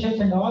Upanishads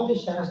and all the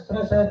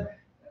Shastras are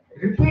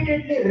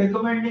repeatedly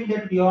recommending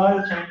that we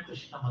all chant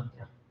Krishna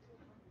mantra.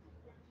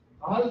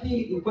 All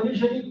the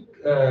Upanishadic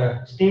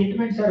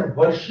statements are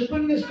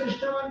worshipping this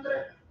Krishna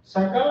mantra.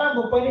 Sakala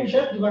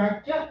Upanishad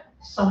Vakya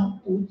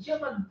Sampujya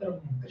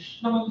Mantram.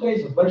 Krishna mantra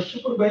is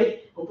worshipped by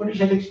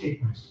Upanishadic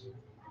statements.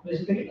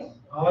 Basically,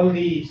 all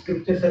the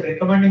scriptures are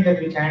recommending that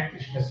we chant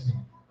Krishna's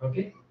name.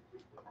 Okay?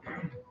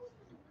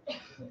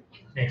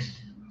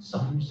 Next.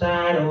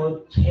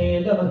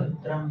 Samsarocheda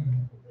Mantram.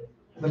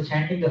 By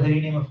chanting the holy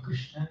name of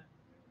Krishna,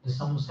 the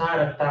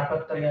samsara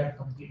tapatraya are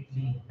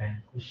completely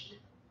vanquished.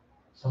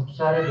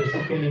 Samsara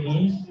basically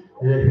means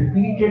the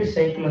repeated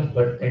cycle of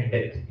birth and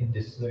death in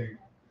this world.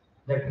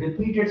 That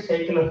repeated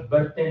cycle of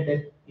birth and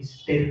death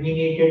is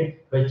terminated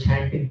by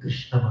chanting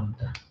Krishna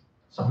mantra.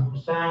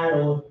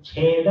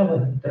 Samsarocheda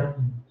mantram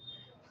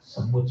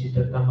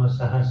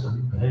samuchitatamasah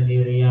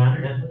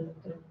sambhaniryana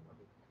mantram.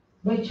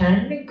 By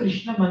chanting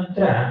Krishna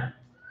mantra,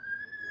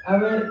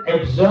 our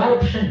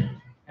absorption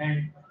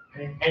and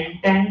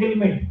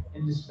entanglement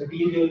in this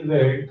material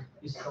world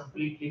is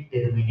completely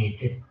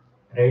terminated.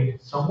 Right?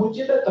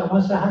 Samuchita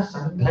tamasaha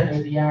sangha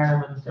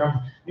niryana mantram.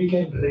 We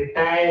can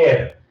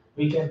retire.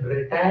 We can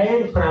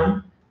retire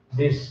from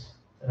this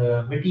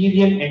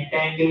material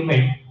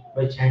entanglement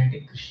by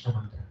chanting Krishna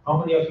mantra. How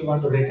many of you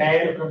want to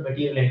retire from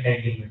material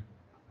entanglement?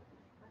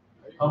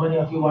 How many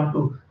of you want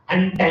to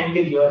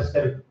untangle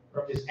yourself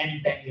from this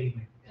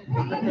entanglement?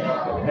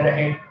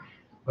 Right?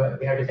 But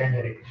we have to chant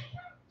Hare Krishna.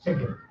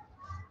 Simple.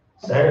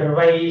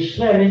 Sarva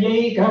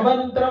Aishwaryaika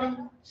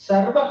mantram.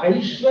 Sarva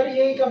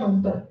Aishwaryaika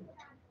mantra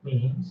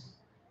means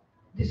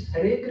this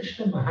Hare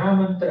Krishna Maha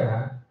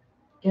Mantra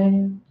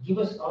can give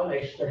us all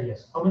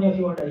Aishwaryas. How many of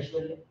you want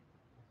Aishwarya?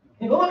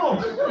 Hey, no one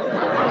wants. My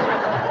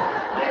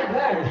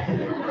God.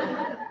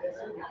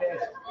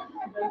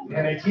 We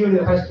have achieved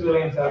the first two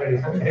lines already.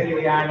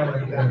 Samsariyana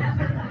mantram.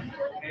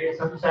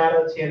 Samsara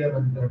cheda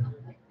mantram.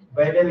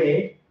 By the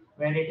way,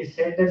 when it is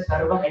said that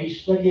Sarva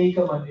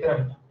Aishwaryaika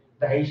mantram,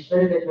 the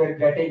Aishwarya that we are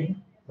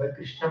getting by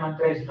Krishna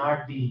mantra is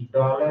not the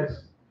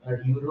dollars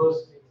or euros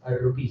or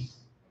rupees.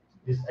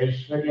 This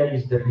Aishwarya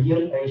is the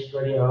real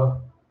Aishwarya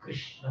of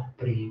Krishna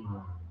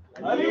Prema.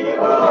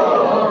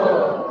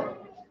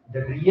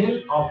 The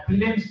real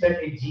opulence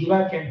that a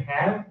jiva can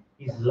have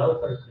is love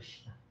for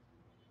Krishna.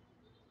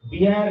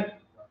 We are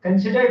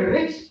considered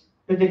rich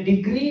to the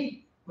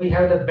degree we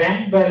have the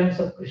bank balance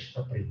of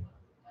Krishna Prema.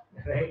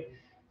 Right?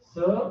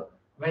 So,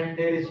 when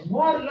there is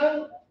more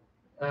love,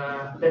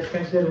 that's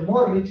considered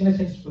more richness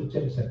in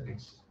spiritual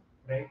circuits.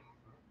 Right?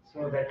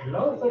 So, that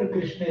love for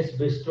Krishna is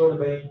bestowed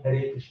by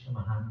Hare Krishna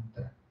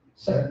Mahamantra.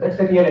 So, that's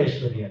the real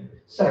Aishwarya.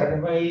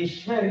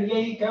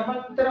 Sarvaishwaryaika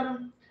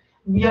mantram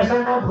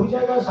vyasana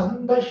bhujaga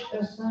sandashta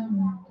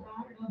santrana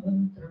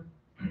mantram.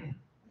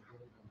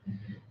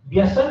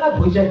 Vyasana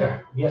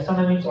bhujaga.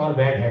 Vyasana means all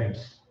bad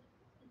habits,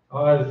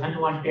 all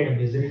unwanted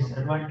miseries,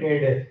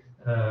 unwanted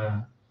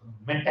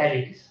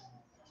mentalities.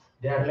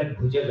 They are like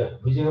bhujaga.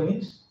 Bhujaga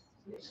means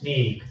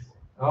snake.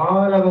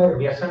 All our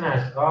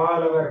vyasanas,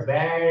 all our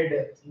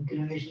bad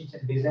inclinations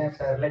and desires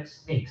are like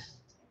snakes.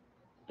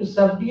 To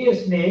subdue a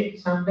snake,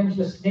 sometimes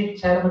the snake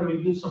charmer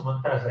will use some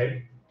mantras,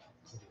 right?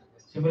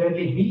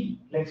 Similarly, we,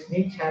 like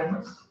snake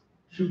charmers,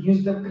 should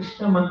use the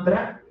Krishna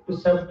mantra to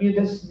subdue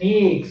the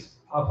snakes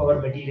of our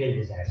material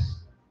desires.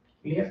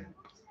 Clear?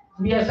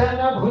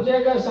 Vyasana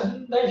bhujaga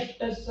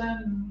sandashta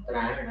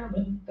santrana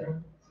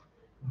mantram.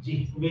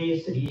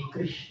 Jihve Sri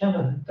Krishna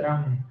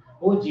mantram.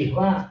 Oh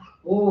Jihva,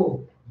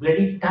 oh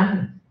bloody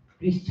tongue,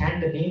 please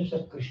chant the names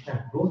of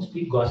Krishna. Don't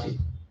speak gossip.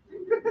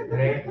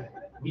 Right?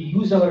 We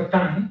use our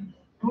tongue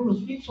to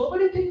speak so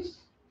many things.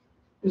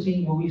 To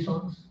sing movie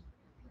songs,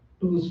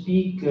 to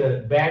speak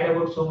bad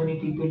about so many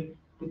people,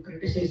 to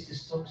criticize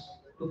systems,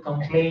 to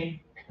complain,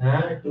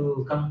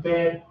 to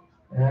compare,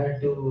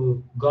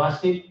 to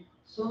gossip.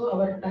 So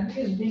our tongue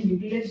is being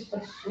utilized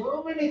for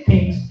so many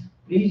things.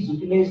 Please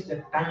utilize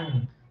the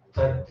tongue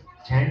for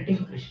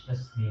chanting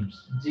Krishna's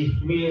names.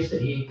 Jihve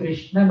Sri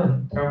Krishna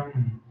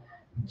mantram,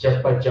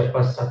 japa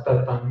japa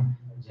satatam,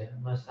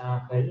 janma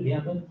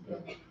safalya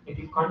mantram. If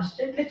you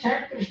constantly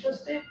chant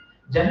Krishna's name,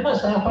 janma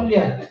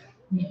safalya,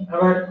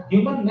 our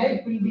human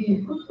life will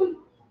be fruitful,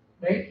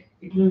 right?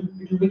 It will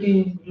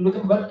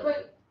become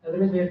worthwhile.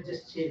 Otherwise, we are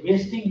just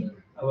wasting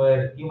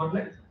our human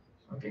life.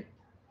 Okay.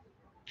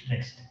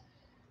 Next.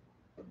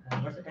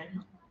 What's the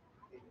time?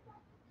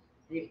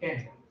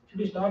 8:10. Should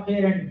we stop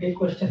here and take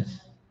questions?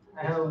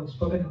 I have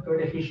spoken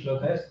quite a few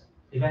shlokas.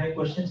 If any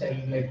questions, I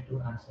would like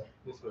to answer.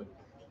 This way.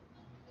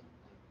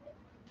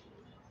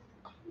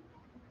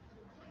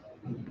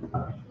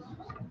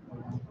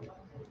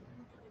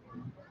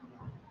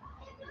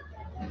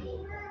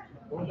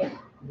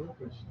 No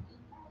questions.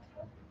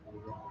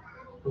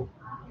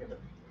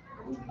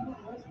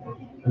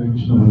 Hare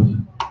Krishna Maharaj.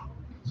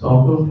 So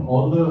out of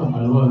all the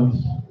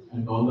adverts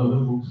and all the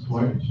other books,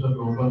 why did Srila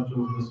Prabhupada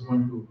chose this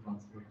one to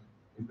translate?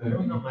 Is I there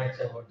don't any- know much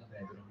about the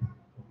background.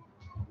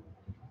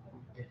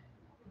 Okay.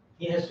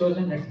 He has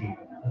chosen that lead.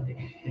 Okay.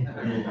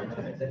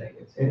 That's it, I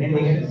guess.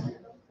 Anything else?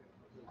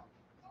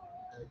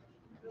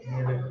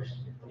 Any other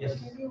question? Yes.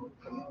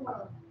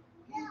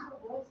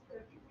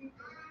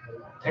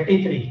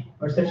 33.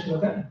 What's that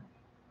shloka?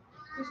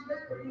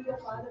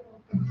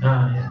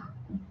 Yeah.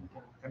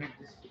 Connect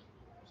this.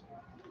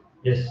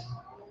 Yes.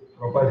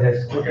 Prabhupada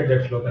has quoted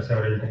that shloka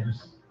several times.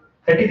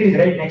 33 is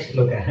right next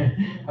shloka.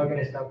 How can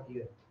I stop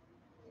here?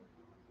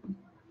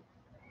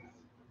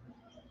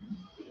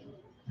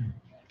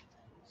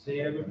 So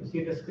you are able to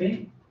see the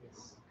screen?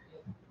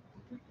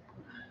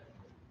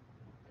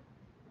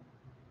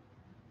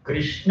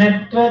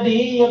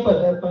 कृष्णत्वदीय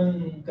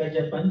पदपङ्कज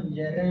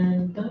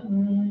पञ्जरान्तम्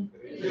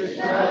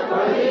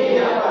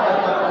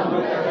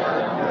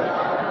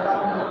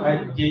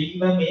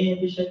अद्यैव मे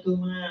विशतु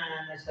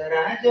मानस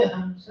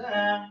राजहंसा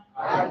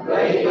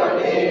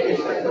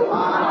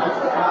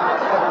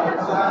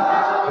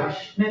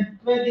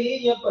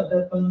कृष्णत्वदीय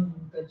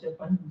पदपङ्कज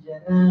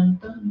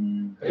पञ्जरान्तम्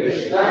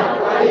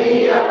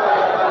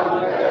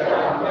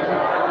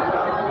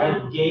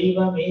अद्यैव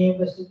मे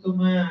वसतु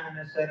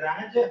मानस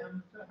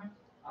राजहंसः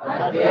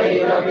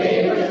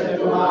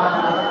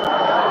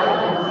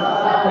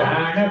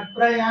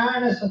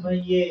प्राणप्रयाण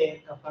समये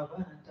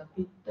कफवात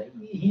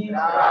पित्तैः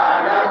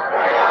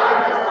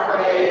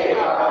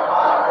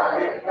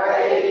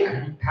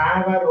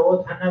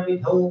कंठावरोधन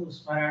विधौ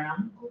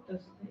स्मरणं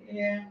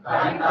कुतस्ते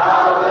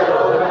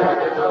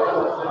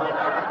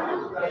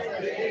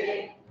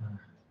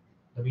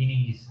The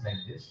meaning is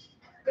like this.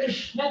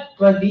 Krishna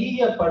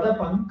Tvadiya Pada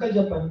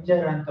Pankaja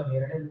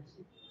Panjarantam.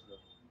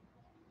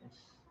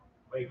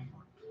 Wait.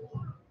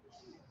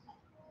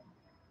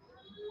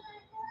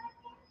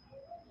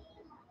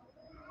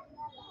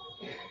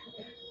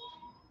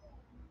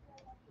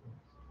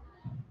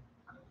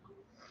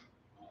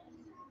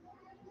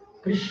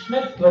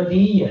 Krishna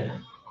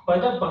Tvadiya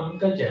Pada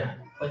Pankaja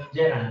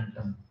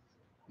Panjarantam.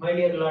 My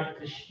dear Lord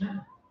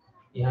Krishna,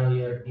 You have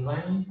your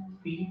divine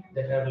feet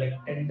that are like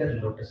tender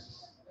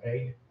lotuses,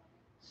 right?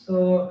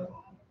 So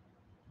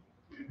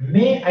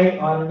may I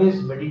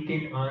always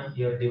meditate on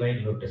your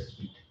divine lotus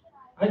feet.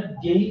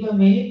 Adjaiva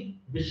me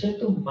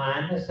vishatu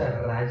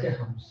manasa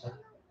rajahamsa.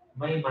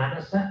 My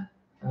manasa,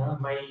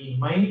 my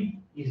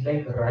mind is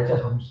like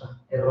rajahamsa,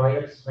 a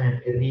royal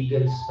swan, a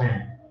regal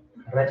swan.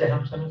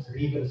 Rajahamsa means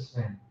regal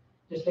swan.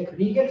 Just like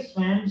regal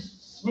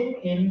swans swim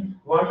in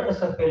waters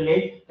of a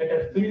lake that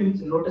are filled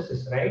with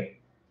lotuses, right?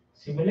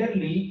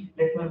 Similarly,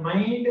 let my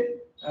mind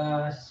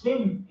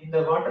swim in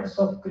the waters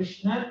of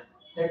Krishna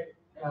that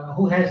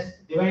who has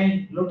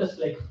divine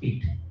lotus-like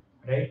feet,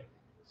 right?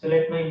 So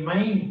let my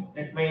mind,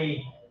 let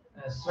my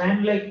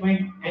swan-like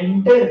mind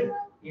enter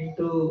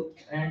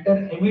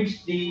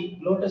amidst the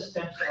lotus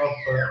stems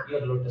of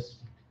your lotus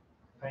feet.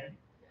 Fine.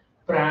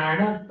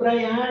 Prana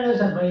prayana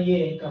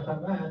samaye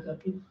kapamata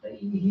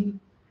pittaihi.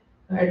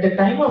 At the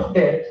time of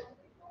death,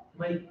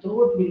 my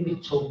throat will be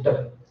choked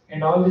up,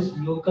 and all this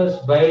mucus,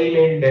 bile,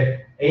 and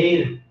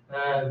air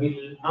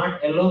will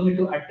not allow me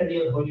to utter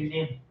your holy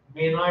name,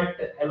 may not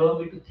allow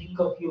me to think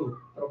of you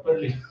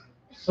properly.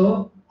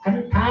 So,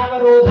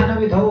 Kantavarodhana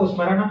vidhau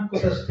smaranam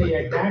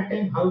kutaste. At that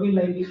time, how will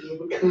I be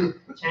able to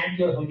chant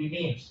your holy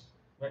names?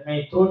 When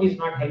my throat is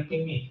not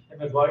helping me, when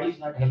my body is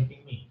not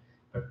helping me.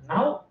 But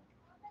now,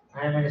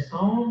 I am in a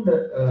sound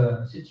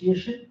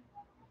situation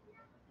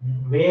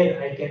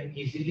where I can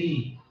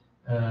easily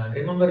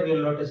remember your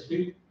lotus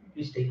feet.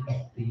 Please take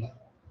me to you.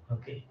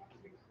 Okay.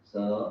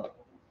 So,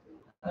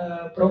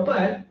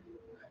 Prabhupada,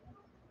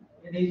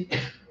 when he's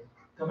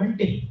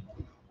commenting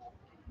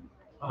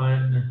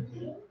on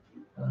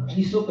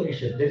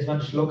Isopanishad, there is one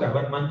shloka,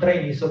 one mantra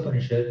in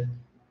Isopanishad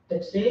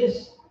that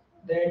says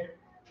that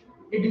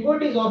a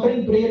devotee is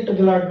offering prayer to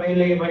the Lord, my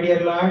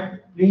dear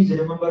Lord, please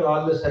remember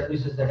all the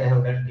services that I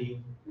have done to you,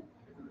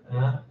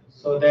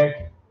 so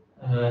that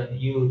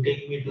you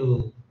take me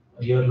to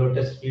your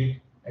lotus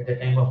feet at the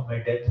time of my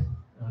death.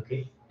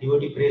 Okay,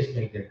 devotee prays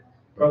like that.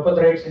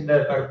 Prabhupada writes in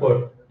the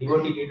purport,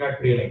 devotee did not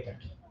pray like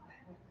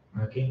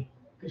that. Okay,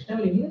 Krishna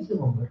will always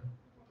remember.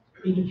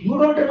 If you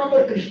don't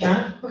remember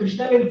Krishna,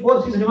 Krishna will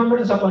force his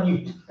remembrance upon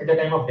you at the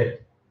time of death.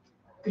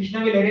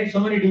 Krishna will arrange so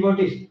many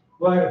devotees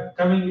who are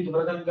coming with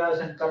mradangas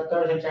and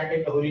kartars and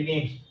chanting the holy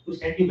names to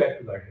send you back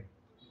to Godhead,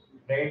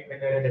 right? When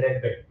you're at the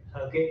deathbed.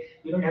 Okay,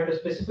 you don't have to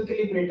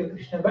specifically pray to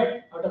Krishna,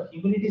 but out of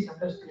humility,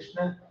 sometimes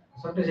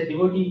a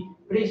devotee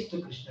prays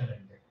to Krishna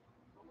like that.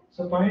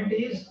 So, point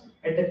is,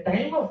 at the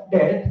time of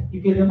death,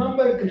 if you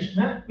remember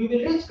Krishna, we will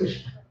reach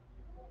Krishna.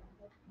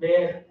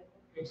 Where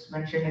it's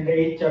mentioned in the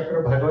 8th chapter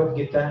of Bhagavad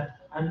Gita,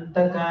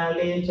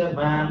 Antakale cha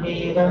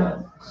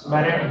mameva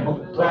smaran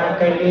muktva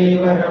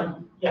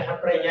kalevaram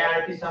yaha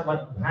prayati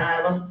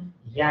samadbhavam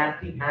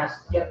yati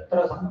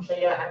nastyatra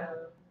samshayah.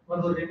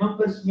 One who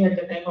remembers me at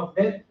the time of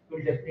death will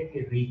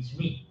definitely reach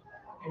me.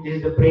 And this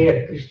is the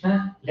prayer,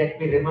 Krishna, let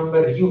me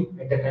remember you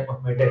at the time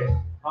of my death.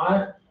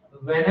 Or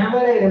whenever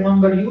I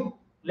remember you,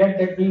 let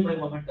that be my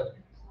moment of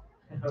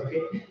death.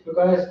 Okay,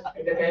 because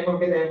at the time of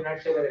death, I am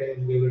not sure whether I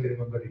will be able to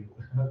remember you.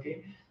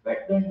 Okay,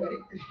 but don't worry,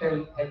 Krishna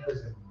will help us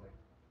remember.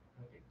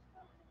 Okay,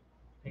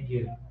 thank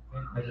you.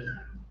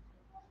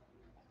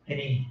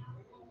 Any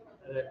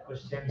other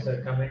questions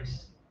or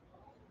comments?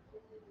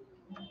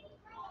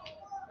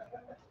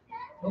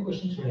 No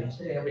questions today.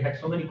 Yesterday we had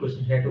so many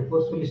questions. We had to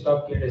forcefully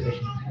stop Q&A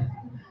session.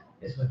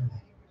 Yes, madam.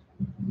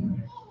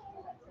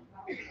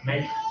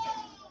 Mike.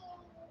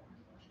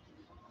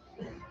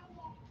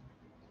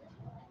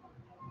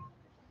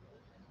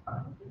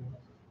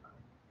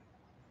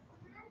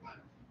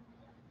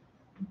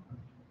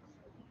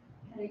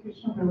 Hare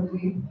Krishna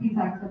Prabhuji, please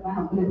accept my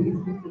humble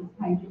obeisances.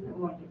 Thank you for the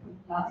wonderful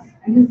class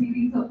and the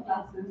series of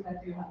classes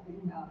that you have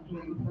been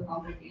doing for the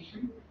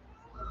congregation.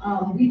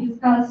 We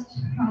discussed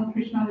how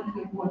Krishna will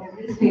give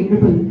whatever is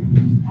favorable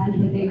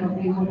and will take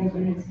away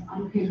whatever is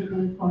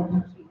unfavorable for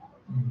bhakti.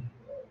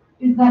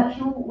 Is that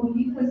true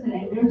only for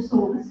surrendered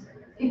souls?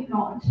 If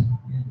not,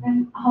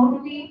 then how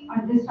do we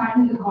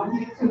understand in the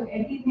context of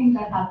everything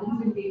that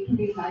happens in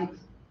day-to-day life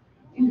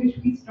in which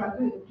we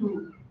struggle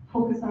to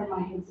focus our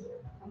minds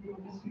on the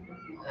lotus feet of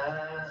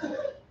the Lord?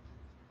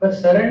 For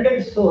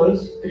surrendered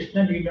souls,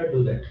 Krishna need not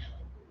do that.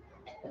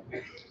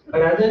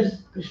 For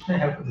others, Krishna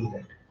have to do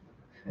that.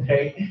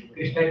 Right?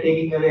 Krishna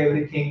taking away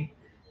everything.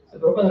 So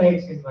Prabhupada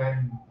writes in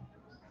one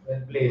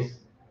place,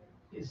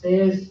 he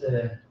says,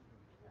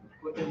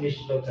 quoting this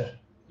shloka,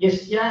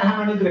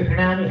 Yasyaham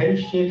anugrahanami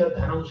harishyeta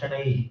dhanam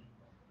shanaihi.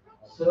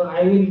 So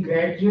I will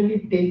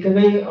gradually take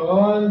away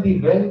all the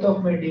wealth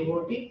of my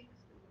devotee,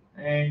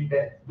 and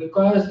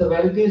because the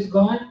wealth is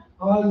gone,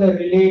 all the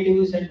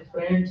relatives and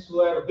friends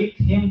who are with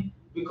him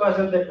because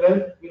of that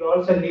wealth will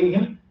also leave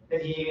him,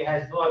 then he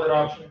has no other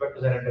option but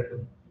to surrender to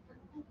me.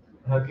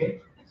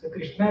 Okay, so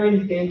Krishna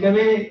will take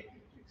away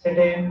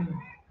certain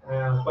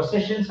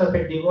possessions of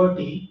a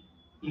devotee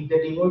if the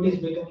devotee is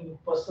becoming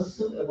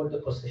possessive about the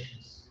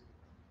possessions,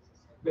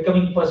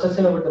 becoming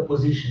possessive about the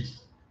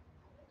positions.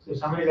 So if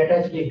someone is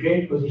attached to a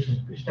great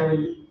position, Krishna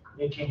will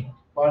make him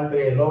fall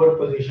to a lower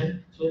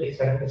position so that he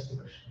surrenders to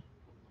Krishna.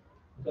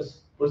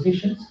 Because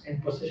Positions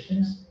and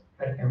possessions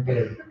are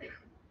temporary.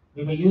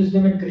 We may use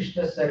them in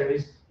Krishna's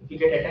service. If we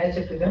get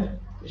attached to them,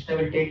 Krishna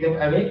will take them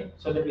away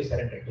so that we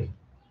surrender to him.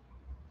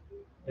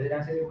 Does it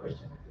answer your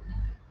question?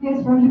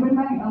 Yes, Prabhuji, but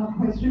my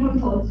question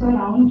was also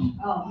around,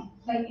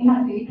 like in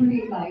our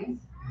day-to-day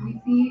lives,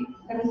 we see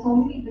there are so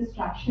many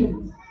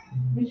distractions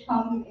which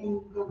come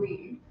in the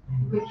way,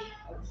 which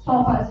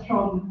stop us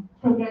from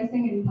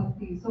progressing in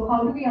bhakti. So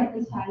how do we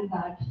understand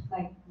that?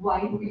 Like,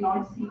 why do we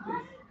not see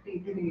this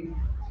day-to-day?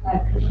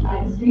 That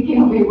Krishna is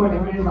taking away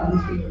whatever it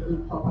wants to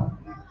do for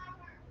bhakti.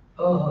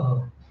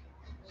 Oh,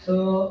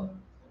 so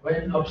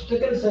when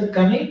obstacles are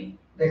coming,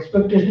 the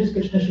expectation is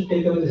Krishna should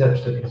take away these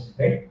obstacles,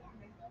 right?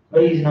 Why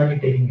is not he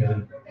taking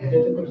away? Is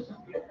that the question?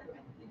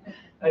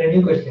 Or a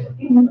new question?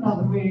 In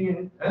some way,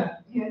 yes. Huh?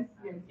 Yes,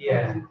 yes.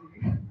 Yeah.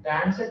 Prabhuji. The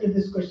answer to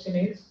this question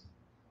is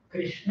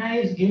Krishna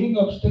is giving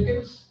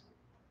obstacles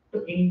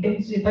to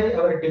intensify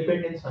our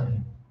dependence on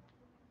him.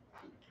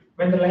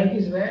 When the life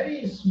is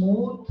very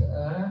smooth,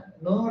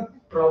 no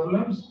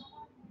problems,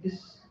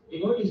 this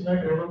devotee is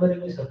not remembering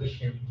me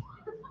sufficiently.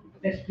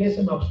 Let's place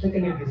an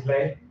obstacle in his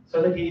life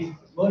so that he is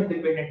more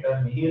dependent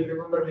on me. He will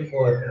remember me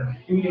more.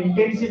 He will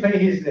intensify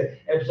his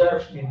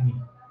absorption in me.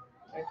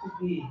 That could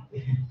be.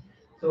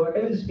 So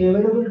whatever is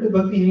favorable to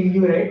bhakti, he will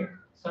give, right?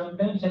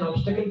 Sometimes an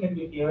obstacle can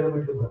be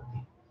favorable to bhakti.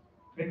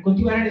 When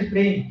Kunti Maharaj is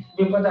praying,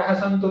 Vipadaha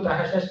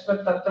Santutaha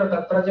Shashvat Tatra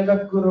Tatra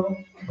Jagat Guru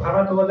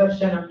Bhavato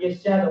Darshanam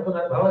Yasyad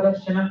Apunar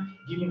Bhavadarshanam,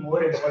 give me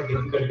more and more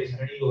difficulties,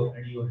 and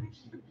you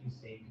he's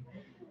saying.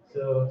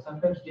 So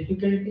sometimes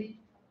difficulty,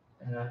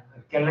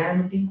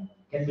 calamity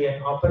can be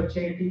an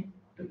opportunity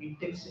to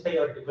intensify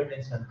our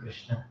dependence on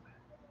Krishna.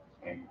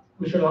 And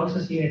we should also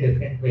see in a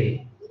different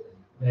way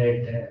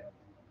that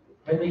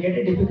when we get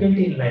a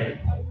difficulty in life,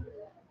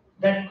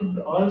 that could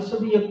also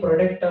be a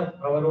product of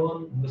our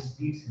own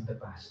misdeeds in the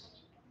past.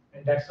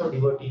 And that's how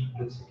devotee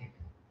looks at it.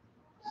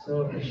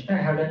 So Krishna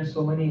have done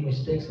so many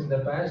mistakes in the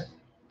past.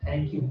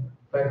 Thank you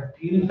for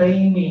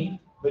purifying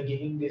me by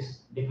giving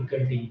this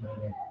difficulty in my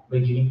life, by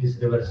giving this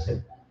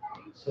reversal.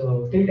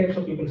 So three types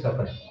of people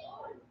suffer.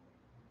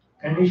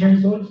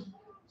 Conditioned souls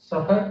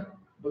suffer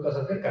because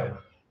of their karma.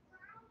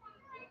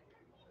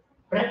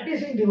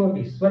 Practicing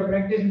devotees who are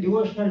practicing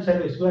devotional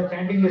service, who are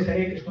chanting this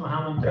Hare Krishna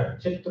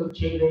Mahamantra, Chatru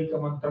Chedaika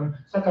Mantram,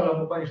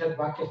 Sakalam Upanishad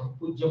Vakya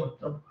Sampujya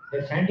Mantram,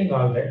 they're chanting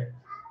all that,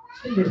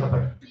 still they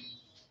suffer.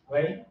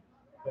 Why?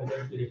 For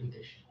their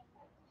purification.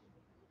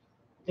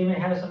 They may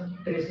have some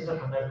traces of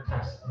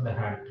anarthas in the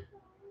heart,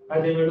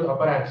 or they may do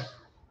aparats,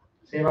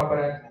 Seva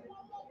aparat,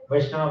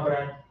 Vaishnava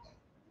aparat,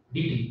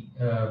 DD,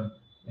 Dham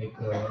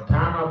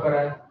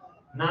aparat,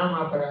 Nam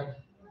aparat,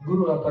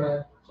 Guru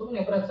aparat, so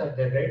many aparats are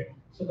there, right?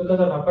 So because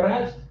of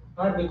aparats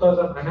or because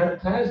of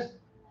anarthas,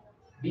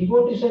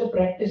 devotees are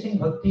practicing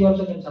bhakti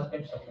also can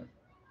sometimes suffer.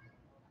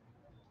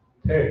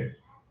 Third,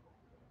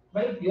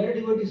 why pure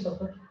devotees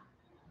suffer?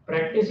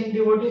 Practicing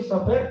devotees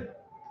suffer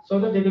so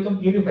that they become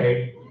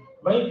purified.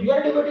 Why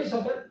pure devotees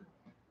suffer?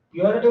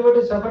 Pure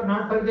devotees suffer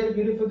not for their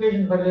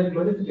purification, for their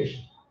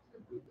glorification.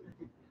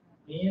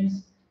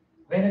 Means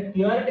when a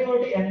pure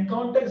devotee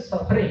encounters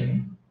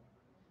suffering,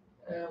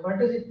 what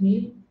does it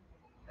mean?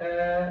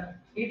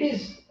 It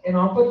is an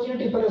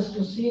opportunity for us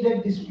to see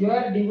that this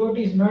pure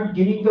devotee is not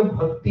giving up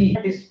bhakti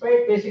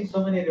despite facing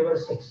so many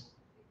reversals.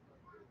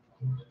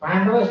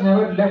 Pandavas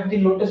never left the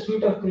lotus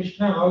feet of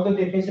Krishna, although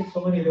they faced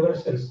so many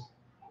reversals.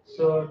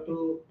 So,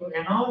 to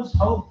announce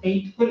how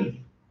faithful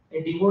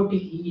a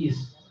devotee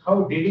is,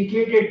 how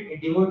dedicated a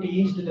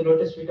devotee is to the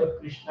lotus feet of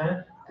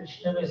Krishna,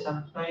 Krishna may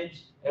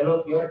sometimes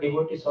allow pure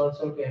devotees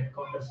also to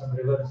encounter some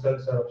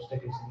reversals or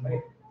obstacles in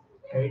life.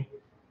 Right?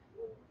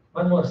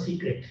 One more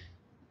secret.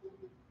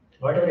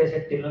 Whatever I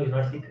said till now is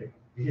not secret.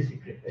 This is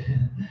secret.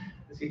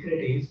 The secret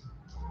is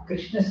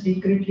Krishna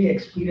secretly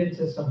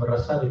experiences some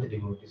rasa with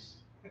devotees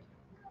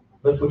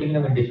by putting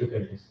them in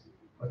difficulties.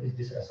 What is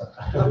this rasa?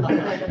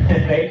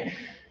 Right?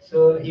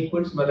 So he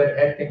puts Mother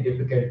Earth in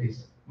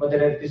difficulties.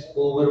 Mother Earth is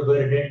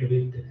overburdened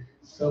with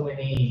so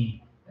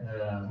many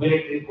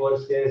military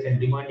forces and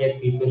demoniac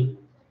people.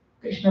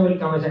 Krishna will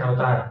come as an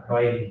avatar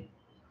royally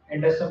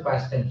and does some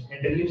pastimes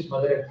and relieves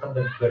Mother Earth from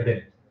the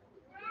burden.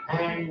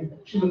 And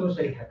she becomes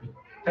very happy.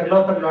 Her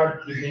love for Lord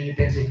is being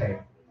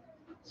intensified.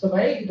 So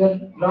why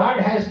the Lord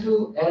has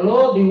to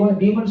allow the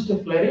demons to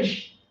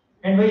flourish,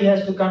 and why he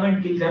has to come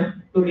and kill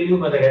them to relieve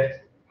Mother Earth?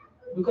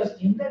 Because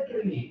in that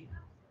relief,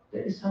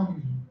 there is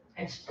some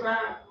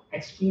extra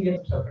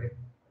experience of suffering.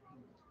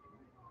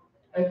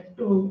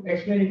 To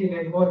explain it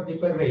in a more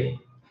deeper way,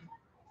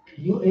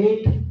 you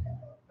ate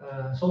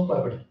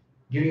sompapadi,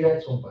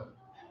 giriraj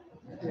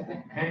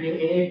sompapadi, and you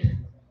ate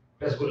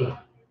rasgulla,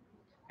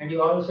 and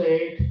you also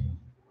ate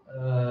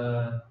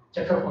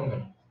chakra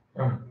pongal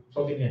from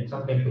South Indian,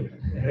 some temple,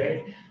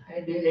 right?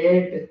 And you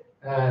ate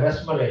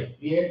rasmalai,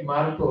 you ate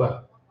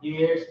malpua, you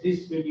ate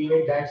this sweet, you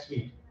ate that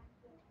sweet.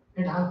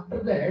 And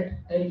after that,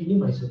 I will give you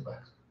Mysore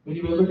pak. Will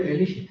you be able to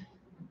relish it?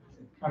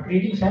 After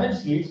eating 7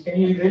 sweets,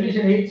 can you relish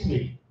an 8th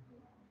sweet?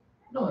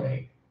 No,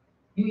 right?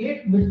 You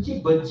ate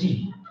mirchi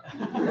bhaji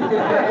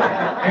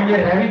and you're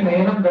having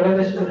Nayanam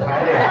Daladashi with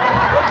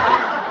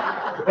Hare.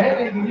 Then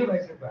I give you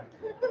Mysore pak.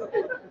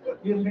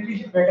 You'll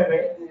finish it better,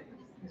 right?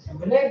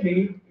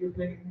 Similarly, if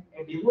in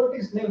a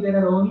devotee's life there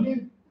are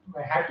only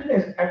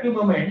happy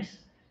moments,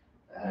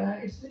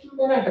 it's little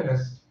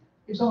monotonous.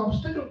 If some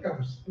obstacle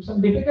comes, if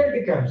some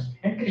difficulty comes,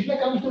 and Krishna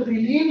comes to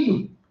relieve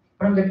you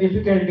from the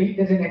difficulty,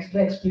 there's an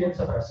extra experience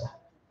of rasa.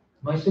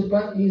 Mysore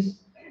pak is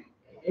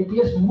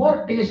appears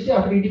more tasty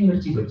after eating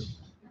mirchi bhaji,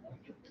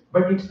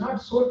 but it's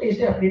not so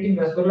tasty after eating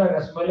rasgulla,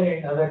 rasmalai,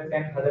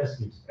 and other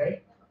sweets,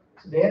 right?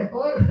 So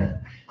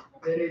therefore,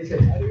 there is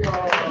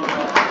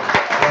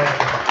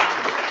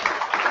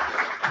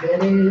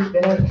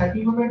there are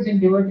happy moments in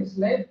devotee's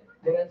life.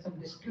 There are some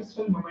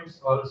distressful moments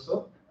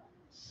also,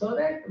 so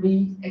that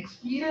we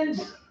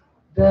experience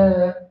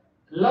the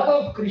love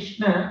of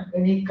Krishna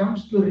when he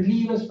comes to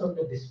relieve us from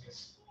the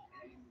distress.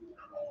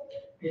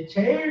 A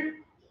child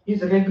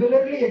is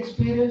regularly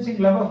experiencing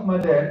love of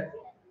mother,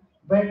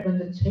 but when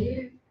the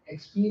child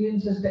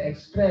experiences the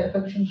extra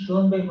affection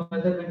shown by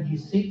mother when he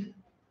is sick,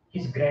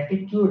 his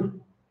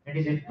gratitude and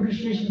his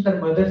appreciation for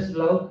mother's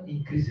love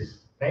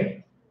increases,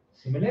 right?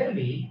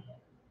 Similarly,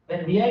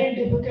 when we are in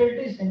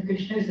difficulties and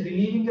Krishna is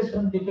relieving us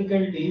from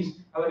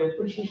difficulties, our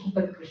appreciation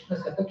for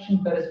Krishna's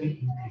affection for us will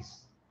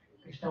increase.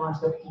 Krishna wants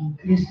that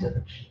increased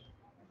affection.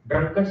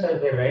 Drunkards are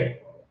there,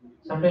 right?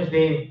 Sometimes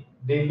they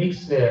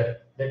mix the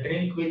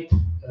drink with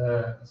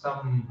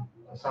some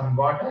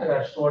water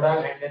or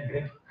soda and then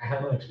drink. I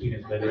have no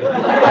experience by the way.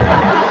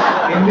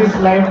 In this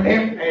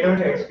lifetime, I don't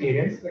have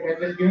experience, but I'm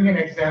just giving an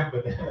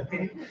example.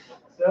 Okay?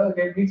 So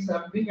they mix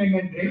something and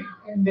then drink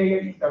and they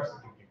get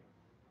intoxicated.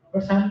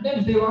 But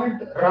sometimes they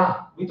want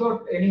raw,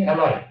 without any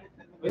alloy,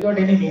 without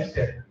any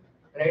mixture,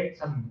 right?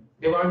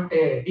 They want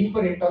a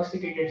deeper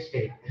intoxicated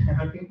state.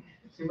 Okay?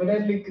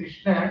 Similarly,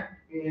 Krishna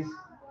is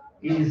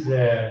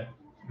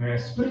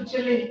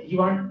spiritually, he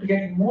wants to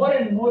get more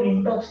and more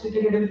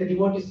intoxicated with the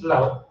devotee's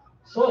love.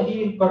 So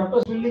he will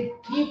purposefully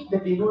keep the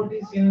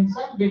devotees in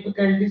some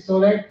difficulty so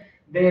that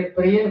their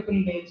prayerful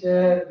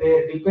nature,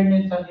 their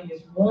dependence on him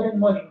is more and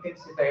more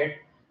intensified.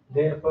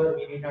 Therefore,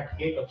 we need not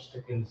hate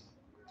obstacles.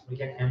 We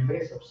can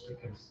embrace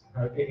obstacles.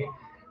 Okay.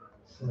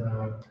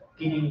 So,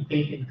 keeping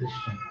faith in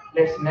Krishna.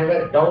 Let's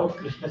never doubt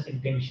Krishna's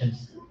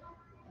intentions.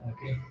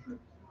 Okay.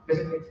 Does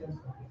it make sense?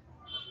 Okay.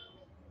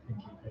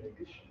 Thank you. Hare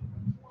Krishna.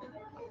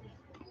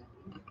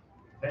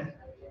 Then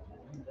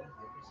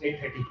it's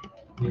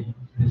 8:30.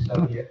 We'll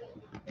stop here.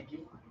 Thank you.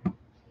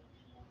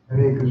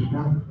 Hare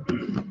Krishna.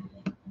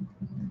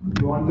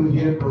 You want to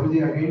hear Prabhuji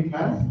again,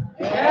 class?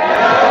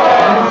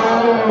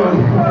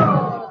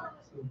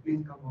 So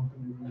please come up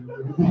and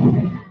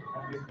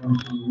please come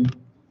to me.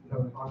 So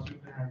awesome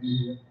to have you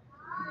here.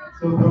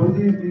 So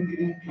Prabhuji has been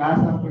giving class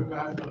after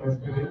class from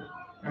yesterday.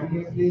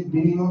 Continuously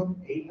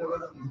minimum 8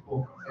 hours he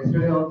spoke.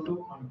 Yesterday also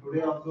and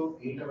today also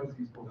 8 hours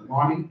he spoke.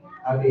 Morning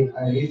at 8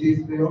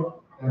 yoga,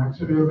 then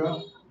Akshara Yoga,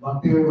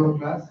 Bhakti Yoga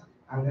class,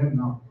 and then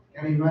now.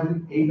 Can you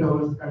imagine 8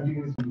 hours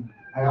continuously?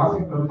 I asked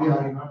him, Prabhuji,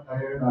 are you not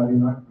tired? Are you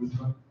not this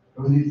one?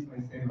 Prabhuji is my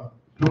seva.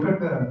 Look at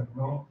the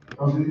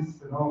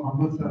Prabhuji's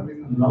humble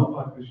service and love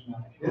for Krishna.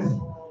 Yes?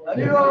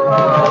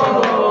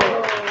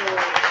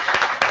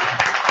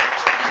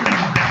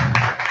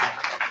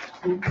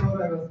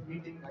 Before I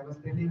was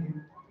telling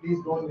him, please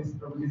don't miss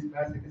Prabhuji's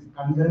class. It is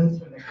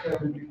condensed nectar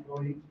will be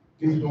flowing.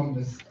 Please don't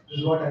miss. This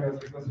is what I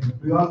was requesting.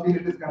 Do you all feel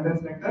it is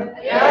condensed nectar?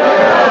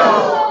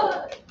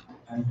 Yes!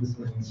 Thank you so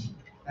much.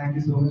 Thank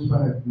you so much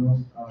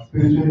for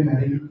spiritually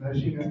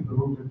nourishing us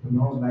Prabhu with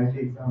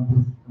lively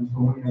examples and so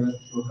many other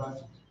shlokas.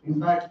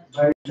 In fact,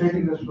 by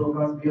reciting the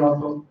shlokas, we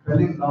also fell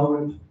in love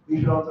with. We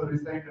should also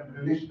recite and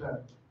relish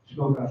the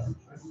shlokas.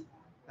 Yes.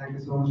 Thank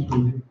you so much,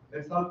 Prabhuji.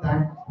 Let's all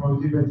thank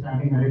Prabhuji by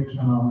chanting Hare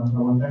Krishna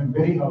Mantra one time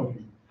very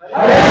loudly.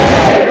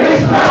 Hare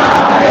Krishna,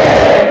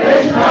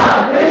 Krishna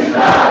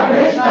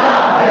Krishna,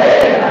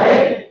 Hare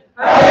Hare,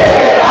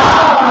 Hare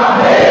Rama,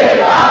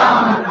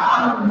 Rama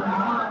Rama,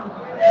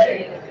 Hare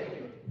Hare.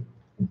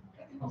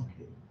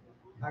 Okay.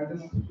 And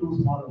just two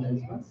small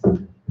announcements.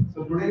 So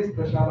today's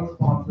Prashadam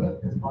sponsor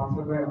is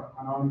sponsored by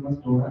Anonymous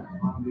Donor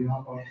on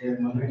behalf of their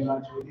mother-in-law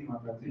Jyoti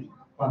Mataji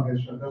for their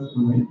Shraddha's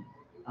domain.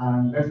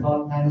 And let's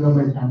all thank them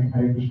by chanting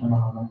Hare Krishna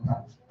Mahamantra.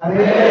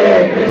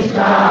 Hare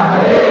Krishna,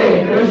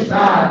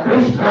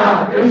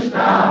 Krishna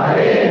Krishna,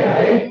 Hare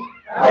Hare,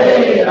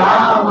 Hare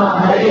Rama,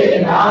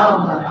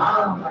 Rama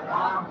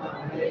Rama,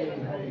 Hare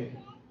Hare.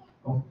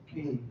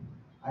 Okay.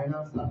 I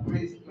have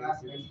surprise class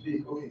next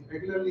week. Okay.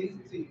 Regularly,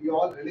 see, we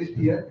all released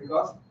here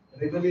because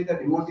regularly the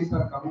devotees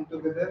are coming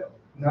together,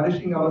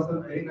 nourishing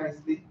ourselves very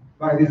nicely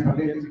by this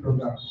Sunday Feast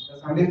program. The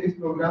Sunday Feast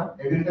program,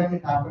 every time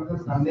it happens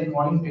on Sunday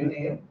morning 10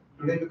 a.m.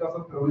 Today, because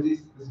of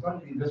Prabhuji's this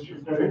one, we just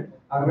shifted it.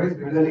 Otherwise,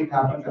 regularly it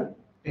happens at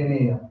 10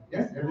 a.m.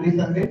 Yes, every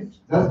Sunday,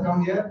 just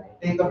come here,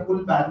 take a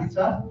full battery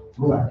charge,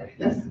 go back.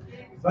 Yes,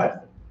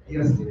 but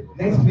yes,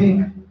 next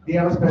week we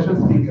have a special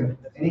speaker.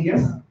 Any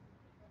guess?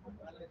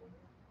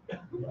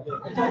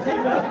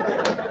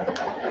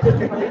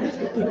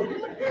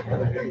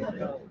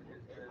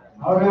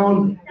 Our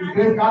own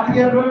great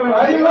Karthikeyan,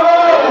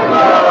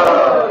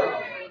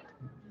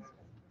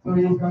 so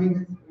he is coming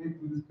with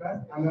this class.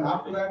 And then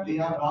after that, we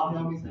have Ram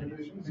Navami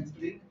celebration next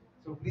week.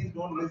 So please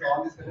don't miss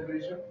all the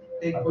celebration.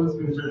 Take full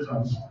spiritual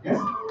charge. Yes?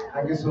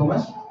 Thank you so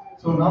much.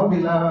 So now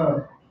we'll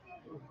have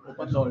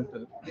Open the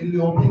altar. in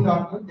the opening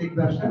altar, take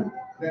darshan.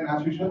 Then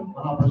as usual,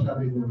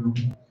 Mahaprasad will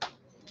go.